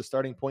Campazzo as the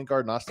starting point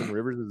guard and Austin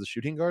Rivers as the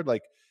shooting guard.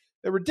 Like,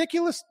 a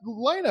ridiculous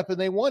lineup, and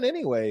they won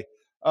anyway.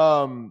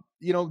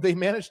 They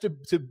managed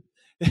to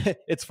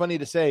it's funny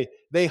to say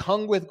they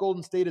hung with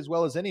Golden State as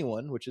well as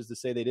anyone, which is to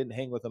say they didn't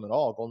hang with them at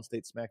all. Golden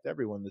State smacked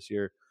everyone this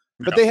year,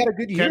 but they had a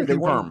good year. They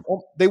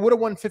would have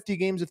won 50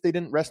 games if they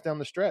didn't rest down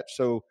the stretch.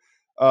 So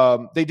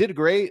they did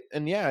great.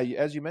 And yeah,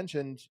 as you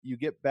mentioned, you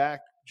get back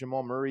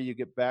Jamal Murray, you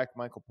get back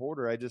Michael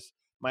Porter.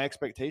 My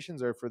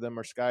expectations are for them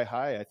are sky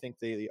high. I think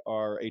they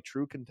are a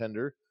true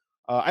contender.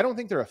 I don't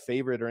think they're a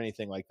favorite or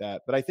anything like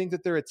that, but I think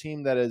that they're a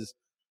team that is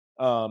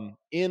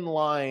in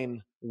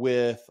line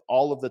with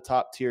all of the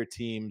top tier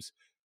teams,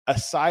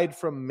 aside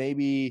from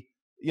maybe,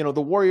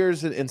 the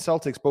Warriors and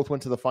Celtics both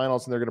went to the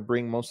finals, and they're going to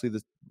bring mostly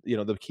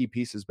the key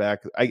pieces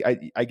back.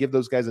 I give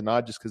those guys a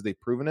nod just because they've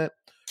proven it.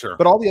 Sure.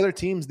 But all the other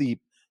teams, the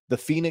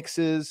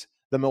Phoenixes,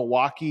 the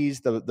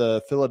Milwaukees,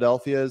 the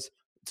Philadelphias,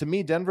 to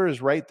me, Denver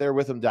is right there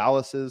with them.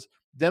 Dallas's.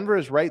 Denver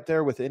is right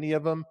there with any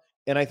of them,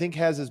 and I think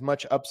has as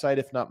much upside,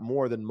 if not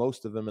more, than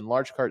most of them, in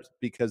large part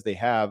because they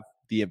have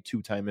the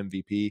 2-time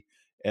MVP.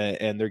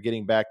 And they're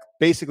getting back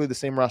basically the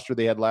same roster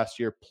they had last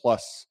year,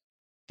 plus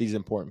these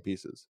important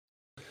pieces.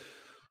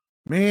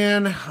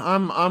 Man,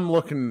 I'm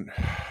looking.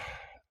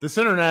 This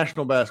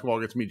international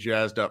basketball gets me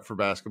jazzed up for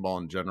basketball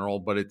in general,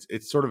 but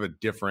it's sort of a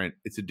different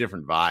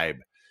vibe.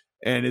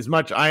 And as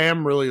much I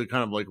am really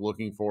kind of like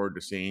looking forward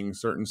to seeing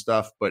certain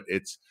stuff, but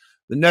it's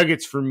the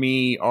Nuggets for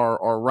me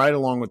are right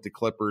along with the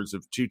Clippers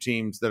of two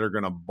teams that are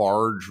going to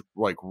barge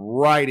like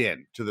right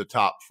in to the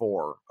top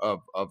 4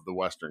 of the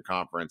Western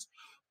Conference.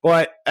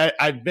 But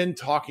I've been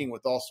talking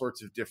with all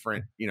sorts of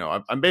different,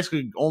 I'm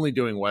basically only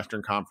doing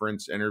Western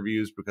Conference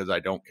interviews because I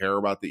don't care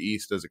about the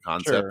East as a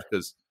concept,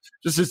 because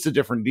it's a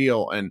different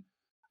deal. And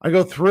I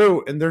go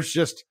through, and there's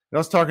I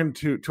was talking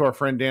to our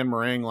friend Dan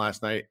Morang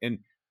last night, and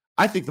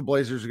I think the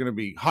Blazers are going to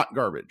be hot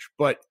garbage,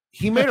 but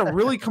he made a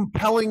really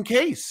compelling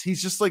case.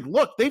 He's just like,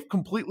 look, they've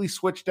completely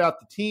switched out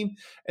the team.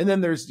 And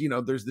then there's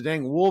the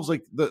dang Wolves.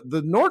 Like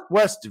the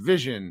Northwest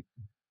Division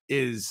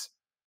is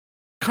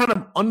kind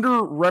of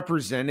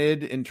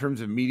underrepresented in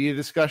terms of media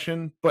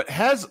discussion, but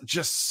has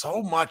just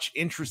so much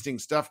interesting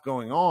stuff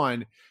going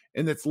on,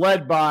 and it's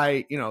led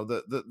by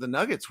the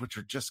Nuggets, which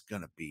are just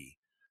going to be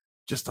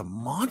just a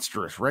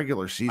monstrous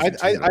regular season.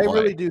 I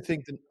really do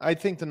think I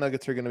think the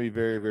Nuggets are going to be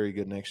very, very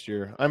good next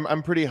year.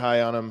 I'm pretty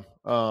high on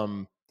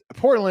them.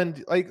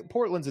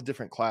 Portland's a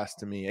different class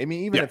to me. I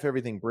mean, even if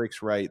everything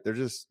breaks right, they're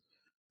just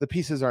the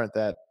pieces aren't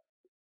that.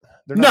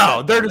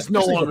 They're just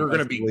no longer going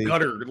to be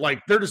gutter.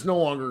 Like, they're just no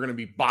longer going to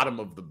be bottom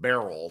of the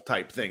barrel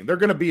type thing. They're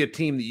going to be a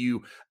team that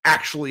you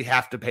actually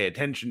have to pay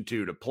attention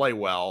to play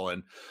well.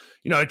 And,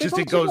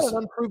 it goes. An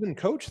unproven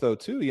coach though,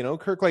 too,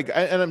 Kirk,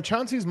 and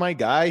Chauncey's my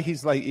guy.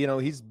 He's like,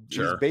 he's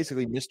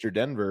basically Mr.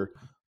 Denver,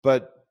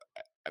 but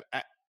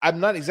I'm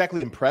not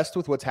exactly impressed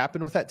with what's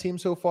happened with that team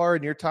so far.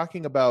 And you're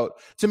talking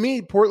about, to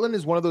me, Portland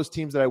is one of those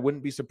teams that I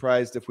wouldn't be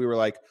surprised if we were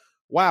like,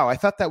 wow, I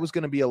thought that was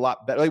going to be a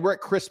lot better. Like, we're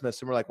at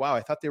Christmas and we're like, wow, I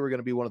thought they were going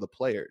to be one of the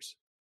players.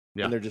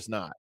 Yeah. And they're just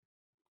not.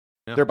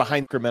 Yeah. They're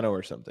behind Sacramento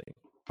or something.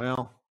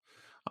 Well,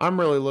 I'm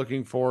really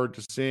looking forward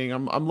to seeing.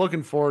 I'm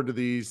looking forward to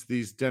these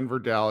Denver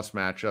Dallas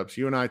matchups.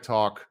 You and I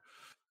talk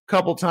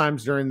couple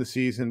times during the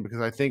season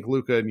because I think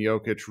Luka and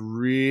Jokic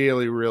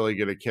really, really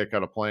get a kick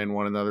out of playing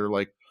one another.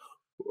 Like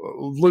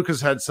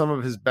Luka's had some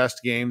of his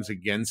best games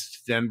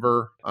against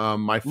Denver.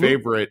 My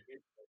favorite.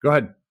 Go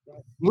ahead.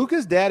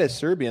 Luka's dad is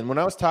Serbian. When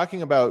I was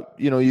talking about,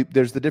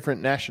 there's the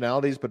different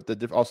nationalities, but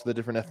also the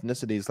different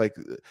ethnicities. Like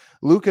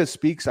Luka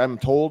speaks, I'm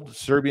told,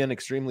 Serbian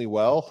extremely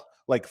well,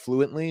 like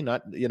fluently.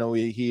 Not,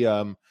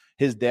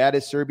 his dad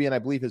is Serbian. I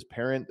believe his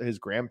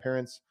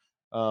grandparents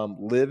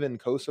live in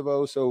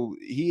Kosovo. So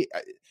he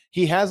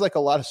has like a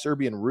lot of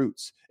Serbian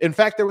roots. In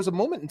fact, there was a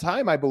moment in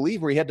time, I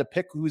believe, where he had to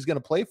pick who he's going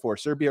to play for,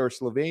 Serbia or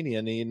Slovenia,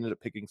 and he ended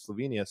up picking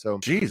Slovenia. So,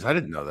 geez, I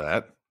didn't know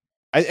that.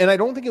 I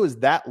don't think it was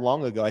that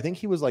long ago. I think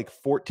he was like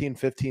 14,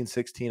 15,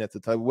 16 at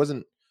the time. It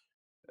wasn't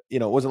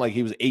like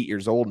he was 8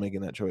 years old making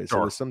that choice.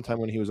 Sure. It was sometime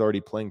when he was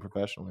already playing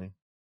professionally.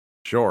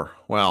 Sure.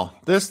 Well,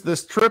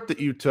 this trip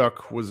that you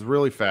took was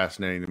really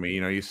fascinating to me.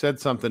 You said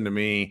something to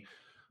me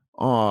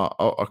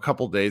a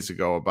couple days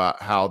ago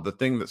about how the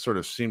thing that sort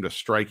of seemed to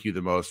strike you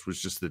the most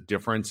was just the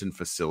difference in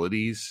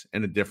facilities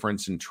and a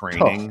difference in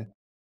training. Oh.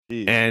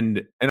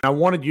 And I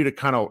wanted you to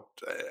kind of,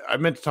 I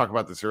meant to talk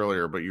about this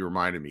earlier, but you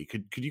reminded me.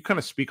 Could you kind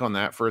of speak on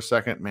that for a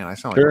second? Man, I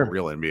sound like a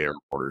real NBA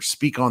reporter.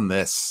 Speak on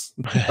this.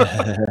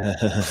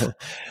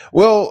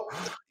 Well,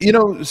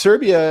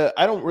 Serbia,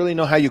 I don't really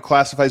know how you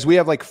classify. We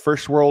have like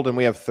first world and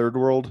we have third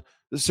world.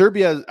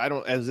 Serbia,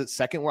 is it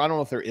second world? I don't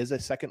know if there is a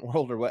second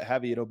world or what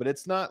have you, but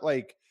it's not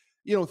like,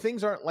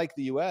 things aren't like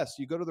the US.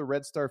 You go to the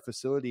Red Star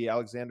facility,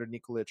 Alexander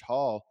Nikolic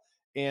Hall,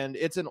 and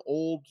it's an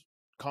old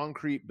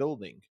concrete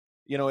building.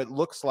 It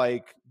looks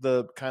like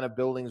the kind of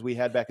buildings we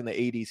had back in the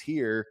 80s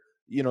here,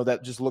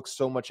 that just looks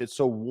so much, it's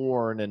so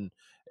worn and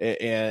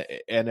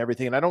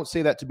everything. And I don't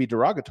say that to be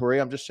derogatory.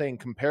 I'm just saying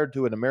compared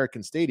to an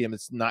American stadium,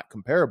 it's not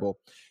comparable.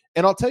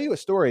 And I'll tell you a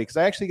story because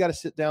I actually got to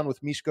sit down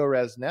with Miško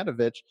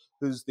Raznatovic,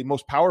 who's the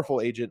most powerful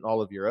agent in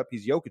all of Europe.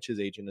 He's Jokic's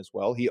agent as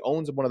well. He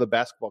owns one of the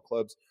basketball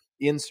clubs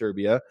in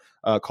Serbia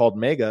called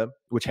Mega,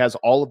 which has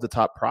all of the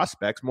top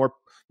prospects.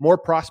 More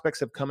prospects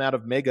have come out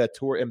of Mega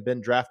Tour and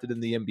been drafted in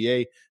the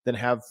NBA than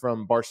have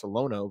from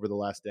Barcelona over the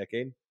last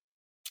decade.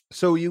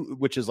 So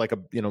which is like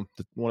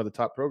one of the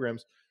top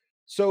programs.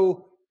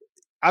 So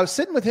I was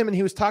sitting with him and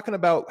he was talking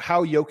about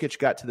how Jokic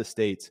got to the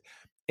States.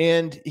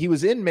 And he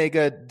was in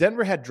Mega.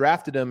 Denver had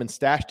drafted him and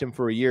stashed him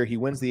for a year. He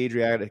wins the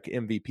Adriatic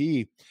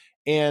MVP.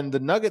 And the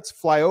Nuggets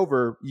fly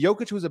over.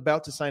 Jokic was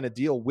about to sign a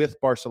deal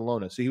with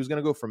Barcelona. So he was going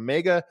to go from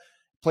Mega,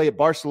 play at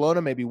Barcelona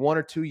maybe 1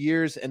 or 2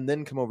 years, and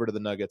then come over to the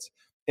Nuggets.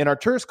 And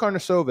Arturas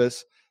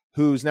Karnisovas,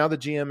 who's now the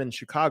GM in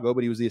Chicago,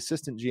 but he was the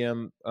assistant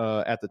GM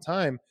at the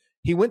time,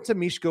 he went to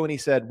Miško and he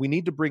said, we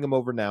need to bring him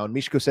over now. And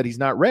Miško said, he's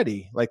not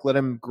ready. Like, let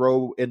him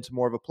grow into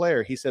more of a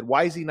player. He said,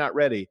 why is he not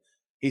ready?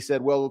 He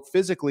said, well,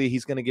 physically,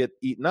 he's going to get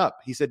eaten up.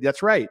 He said,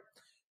 that's right.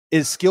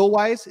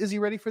 Skill-wise, is he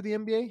ready for the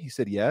NBA? He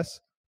said,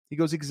 yes. He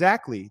goes,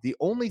 exactly. The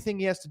only thing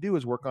he has to do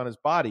is work on his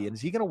body. And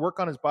is he going to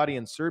work on his body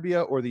in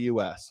Serbia or the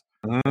U.S.?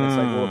 And it's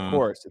like, well, of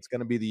course, it's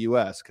going to be the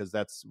U.S. because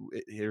that's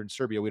here in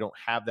Serbia. We don't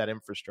have that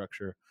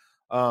infrastructure.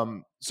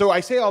 So I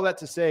say all that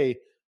to say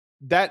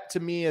that to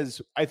me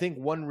is, I think,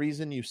 one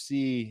reason you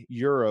see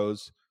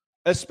Euros,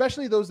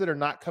 especially those that are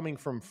not coming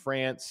from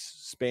France,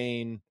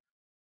 Spain,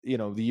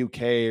 the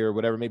UK or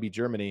whatever, maybe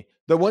Germany,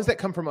 the ones that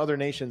come from other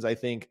nations, I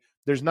think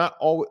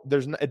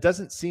it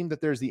doesn't seem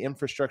that there's the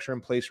infrastructure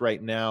in place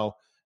right now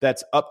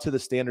that's up to the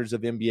standards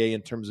of NBA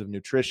in terms of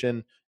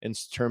nutrition, in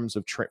terms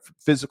of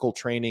physical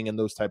training and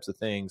those types of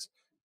things.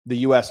 The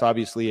US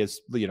obviously is,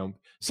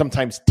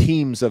 sometimes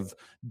teams of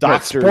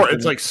doctors.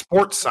 It's like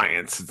sports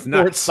science. It's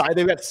not.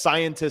 They've got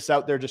scientists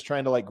out there just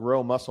trying to like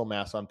grow muscle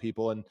mass on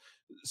people. And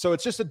so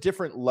it's just a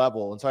different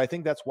level. And so I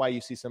think that's why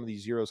you see some of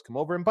these Euros come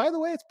over. And by the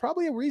way, it's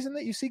probably a reason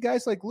that you see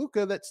guys like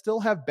Luka that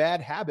still have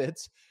bad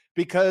habits,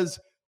 because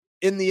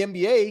in the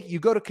NBA, you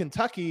go to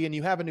Kentucky and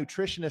you have a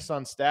nutritionist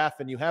on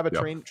staff and you have a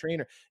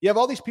trainer. You have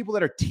all these people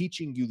that are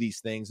teaching you these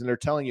things and they're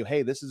telling you,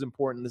 hey, this is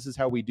important. This is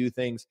how we do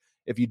things.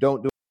 If you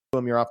don't do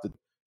them, you're off the.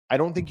 I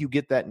don't think you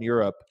get that in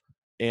Europe.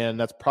 And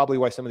that's probably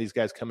why some of these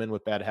guys come in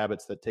with bad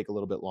habits that take a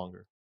little bit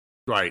longer.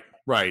 Right.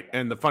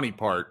 And the funny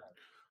part,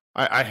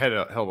 I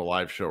held a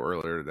live show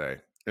earlier today,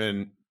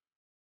 and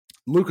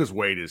Luka's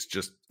weight is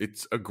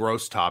it's a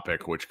gross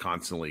topic, which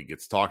constantly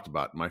gets talked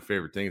about. My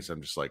favorite thing is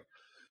I'm just like,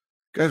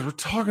 guys, we're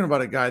talking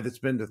about a guy that's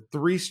been to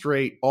 3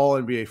 straight all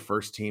NBA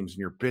first teams and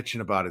you're bitching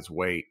about his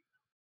weight.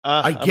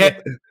 I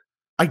get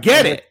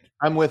it.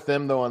 I'm with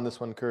them though on this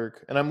one,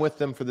 Kirk, and I'm with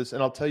them for this.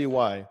 And I'll tell you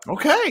why.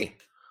 Okay.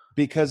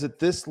 Because at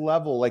this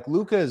level, like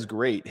Luka is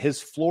great. His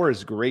floor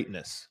is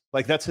greatness.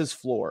 Like that's his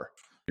floor.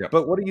 Yep.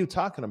 But what are you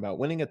talking about?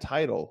 Winning a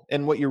title.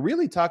 And what you're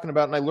really talking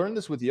about, and I learned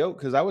this with Yoke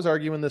because I was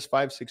arguing this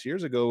 5-6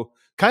 years ago,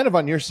 kind of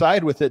on your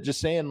side with it, just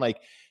saying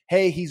like,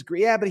 hey, he's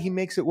great. Yeah, but he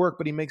makes it work,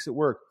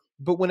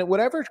 But when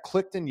whatever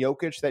clicked in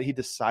Jokic that he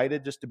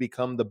decided just to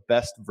become the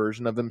best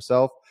version of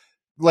himself,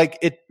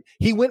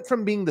 he went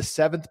from being the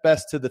 7th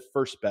best to the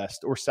 1st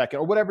best or 2nd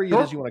or whatever it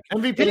is you want to.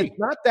 MVP. And it's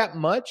not that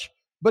much,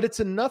 but it's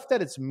enough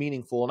that it's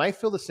meaningful. And I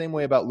feel the same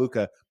way about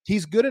Luka.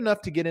 He's good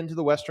enough to get into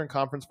the Western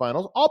Conference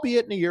Finals,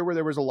 albeit in a year where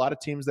there was a lot of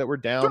teams that were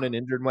down and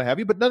injured and what have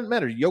you, but it doesn't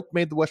matter. Yoke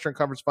made the Western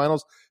Conference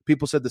Finals.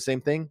 People said the same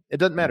thing. It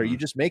doesn't matter. You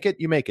just make it,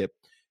 you make it.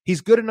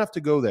 He's good enough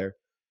to go there.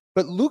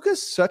 But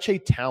Luka's such a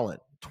talent,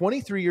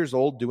 23 years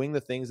old, doing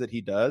the things that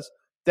he does,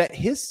 that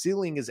his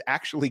ceiling is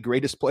actually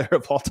greatest player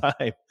of all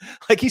time.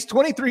 Like, he's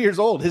 23 years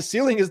old. His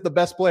ceiling is the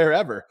best player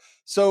ever.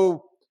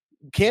 So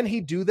can he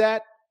do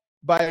that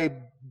by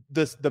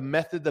the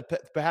method, the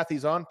path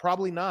he's on?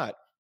 Probably not.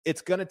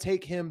 It's going to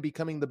take him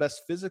becoming the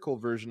best physical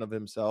version of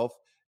himself.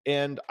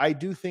 And I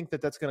do think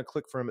that that's going to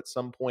click for him at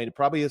some point. It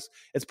probably is.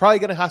 It's probably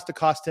going to have to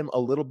cost him a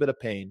little bit of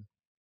pain.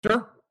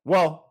 Sure.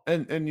 Well,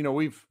 and you know,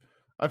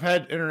 I've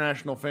had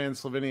international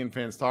fans, Slovenian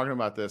fans talking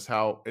about this,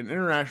 how in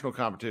international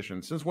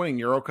competition, since winning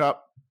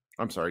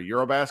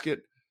Eurobasket,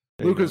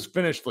 Luka's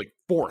finished like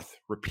 4th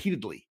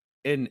repeatedly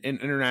in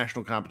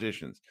international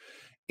competitions.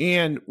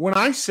 And when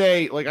I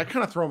say, like, I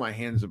kind of throw my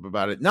hands up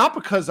about it, not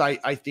because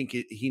I think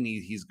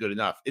he's good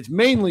enough. It's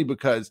mainly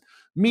because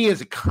me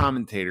as a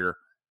commentator,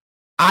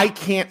 I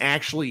can't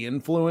actually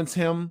influence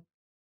him.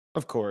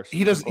 Of course.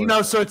 He doesn't, you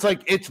know, so it's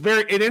like,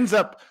 it ends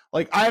up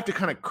like I have to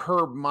kind of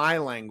curb my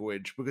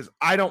language because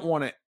I don't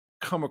want to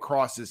come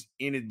across as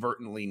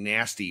inadvertently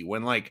nasty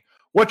when, like,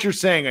 what you're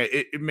saying,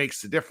 it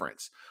makes a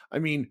difference. I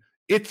mean,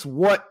 it's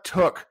what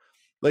took,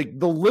 like,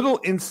 the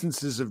little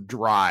instances of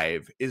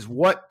drive is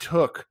what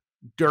took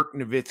Dirk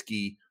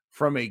Nowitzki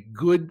from a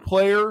good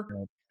player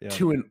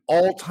to an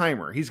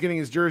all-timer. He's getting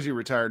his jersey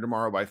retired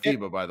tomorrow by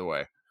FIBA, by the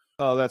way.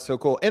 Oh, that's so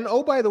cool. And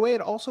oh, by the way,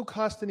 it also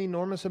cost an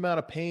enormous amount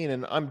of pain.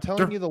 And I'm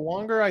telling you, the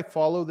longer I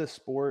follow this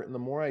sport and the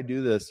more I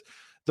do this,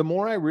 the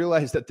more I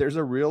realize that there's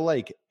a real,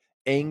 like,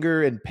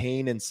 anger and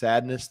pain and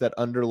sadness that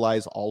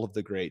underlies all of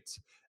the greats.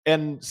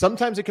 And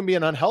sometimes it can be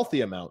an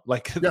unhealthy amount.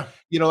 Like,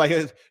 you know,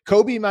 like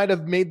Kobe might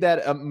have made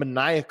that a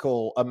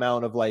maniacal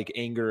amount of, like,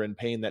 anger and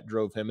pain that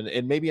drove him,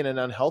 and maybe in an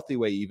unhealthy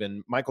way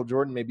even. Michael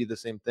Jordan may be the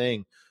same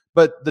thing.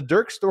 But the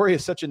Dirk story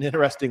is such an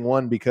interesting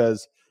one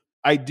because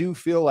I do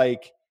feel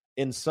like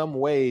in some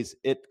ways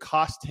it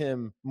cost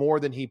him more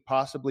than he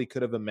possibly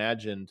could have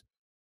imagined,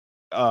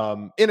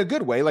 in a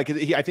good way. Like,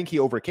 I think he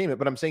overcame it,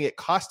 but I'm saying it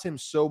cost him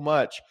so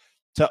much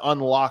to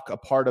unlock a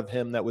part of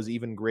him that was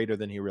even greater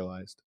than he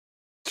realized.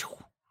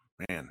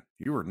 Man,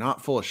 you were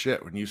not full of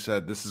shit when you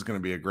said this is going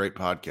to be a great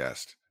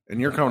podcast,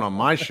 and you're coming on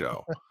my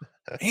show.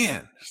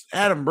 Man, just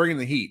Adam bringing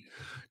the heat.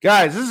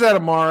 Guys, this is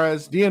Adam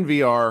Mares,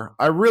 DNVR.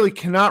 I really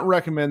cannot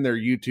recommend their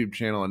YouTube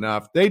channel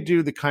enough. They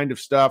do the kind of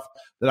stuff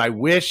that I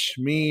wish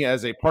me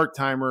as a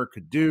part-timer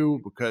could do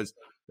because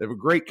they have a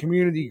great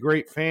community,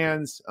 great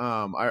fans.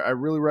 I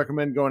really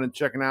recommend going and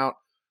checking out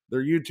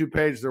their YouTube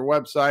page, their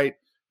website.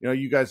 You know,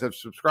 you guys have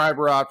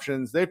subscriber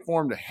options. They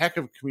formed a heck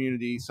of a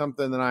community,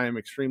 something that I am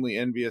extremely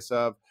envious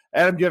of.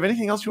 Adam, do you have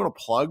anything else you want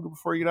to plug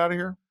before you get out of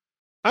here?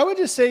 I would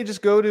just say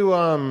just go to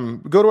our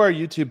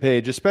YouTube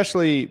page,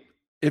 especially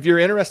if you're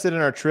interested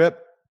in our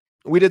trip.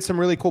 We did some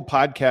really cool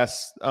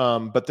podcasts,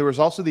 but there was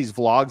also these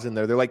vlogs in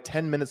there. They're like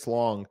 10 minutes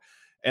long,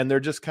 and they're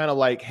just kind of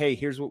like, hey,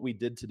 here's what we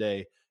did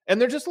today. And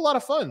they're just a lot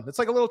of fun. It's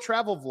like a little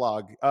travel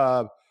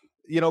vlog,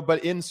 you know,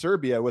 but in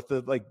Serbia with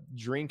the, like,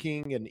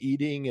 drinking and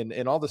eating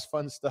and all this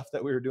fun stuff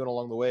that we were doing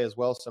along the way as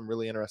well. Some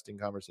really interesting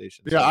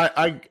conversations. Yeah, so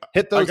I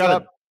hit those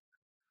up.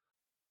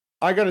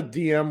 I got a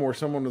DM where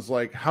someone was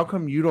like, how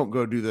come you don't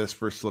go do this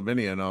for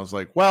Slovenia? And I was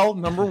like, well,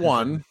 number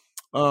one,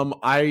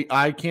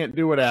 I can't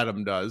do what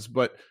Adam does,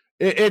 but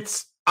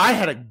I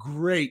had a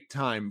great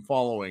time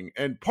following.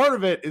 And part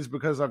of it is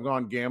because I've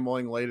gone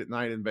gambling late at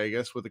night in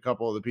Vegas with a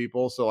couple of the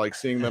people. So, like,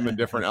 seeing them in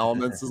different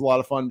elements is a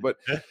lot of fun, but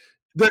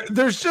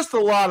there's just a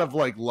lot of,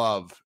 like,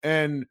 love,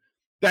 and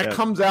that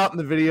comes out in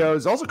the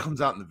videos. Also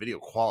comes out in the video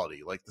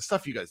quality. Like, the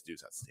stuff you guys do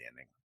is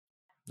outstanding.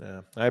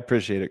 Yeah, I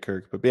appreciate it,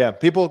 Kirk. But yeah,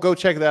 people go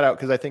check that out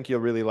because I think you'll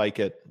really like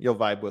it. You'll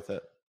vibe with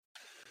it.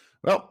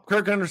 Well,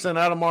 Kirk Henderson,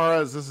 Adam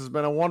Mares, this has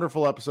been a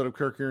wonderful episode of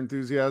Kirk Your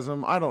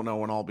Enthusiasm. I don't know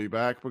when I'll be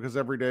back because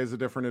every day is a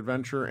different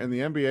adventure, and the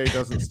NBA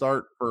doesn't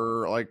start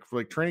for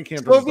training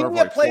camp.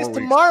 Slovenia plays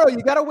tomorrow.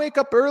 You got to wake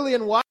up early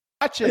and watch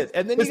it,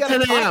 and then you got to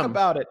talk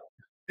about it.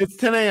 It's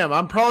 10 a.m.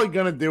 I'm probably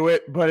going to do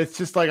it, but it's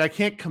just like I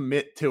can't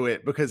commit to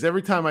it because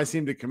every time I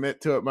seem to commit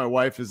to it, my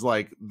wife is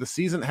like, the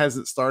season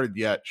hasn't started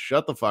yet.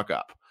 Shut the fuck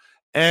up.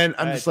 And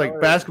I'm just like,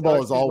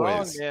 basketball is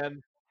always. Wrong,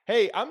 man.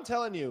 Hey, I'm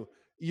telling you,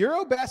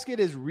 Eurobasket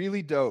is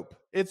really dope.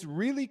 It's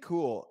really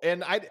cool.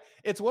 And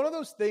it's one of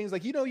those things,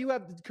 like, you know,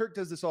 Kirk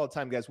does this all the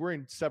time, guys. We're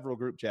in several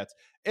group chats.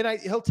 And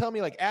he'll tell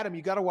me, like, Adam,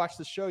 you got to watch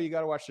the show. You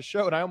got to watch the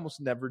show. And I almost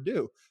never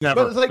do.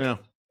 Never. But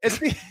it's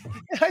like,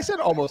 I said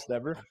almost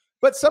never.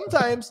 But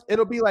sometimes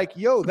it'll be like,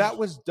 yo, that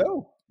was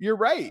dope. You're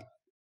right.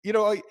 You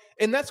know,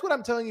 and that's what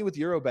I'm telling you with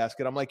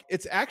Eurobasket. I'm like,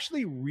 it's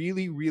actually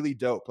really, really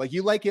dope. Like,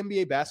 you like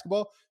NBA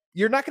basketball,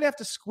 you're not going to have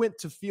to squint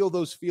to feel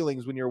those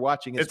feelings when you're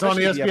watching. It's on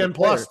ESPN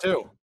Plus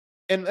too.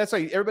 And that's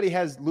like, everybody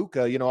has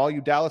Luka. You know, all you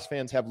Dallas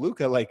fans have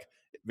Luka. Like,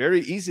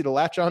 very easy to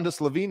latch on to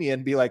Slovenia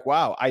and be like,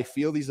 wow, I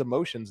feel these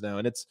emotions now.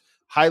 And it's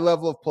high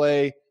level of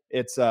play.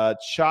 It's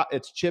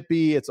it's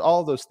chippy, it's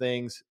all those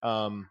things.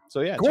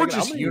 So yeah,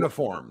 gorgeous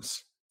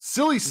uniforms.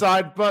 Silly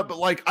side, but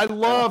like I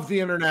love the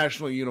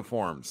international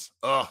uniforms.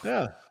 Ugh,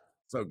 yeah,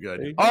 so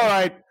good. All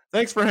right,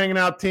 thanks for hanging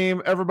out,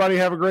 team. Everybody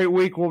have a great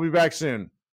week. We'll be back soon.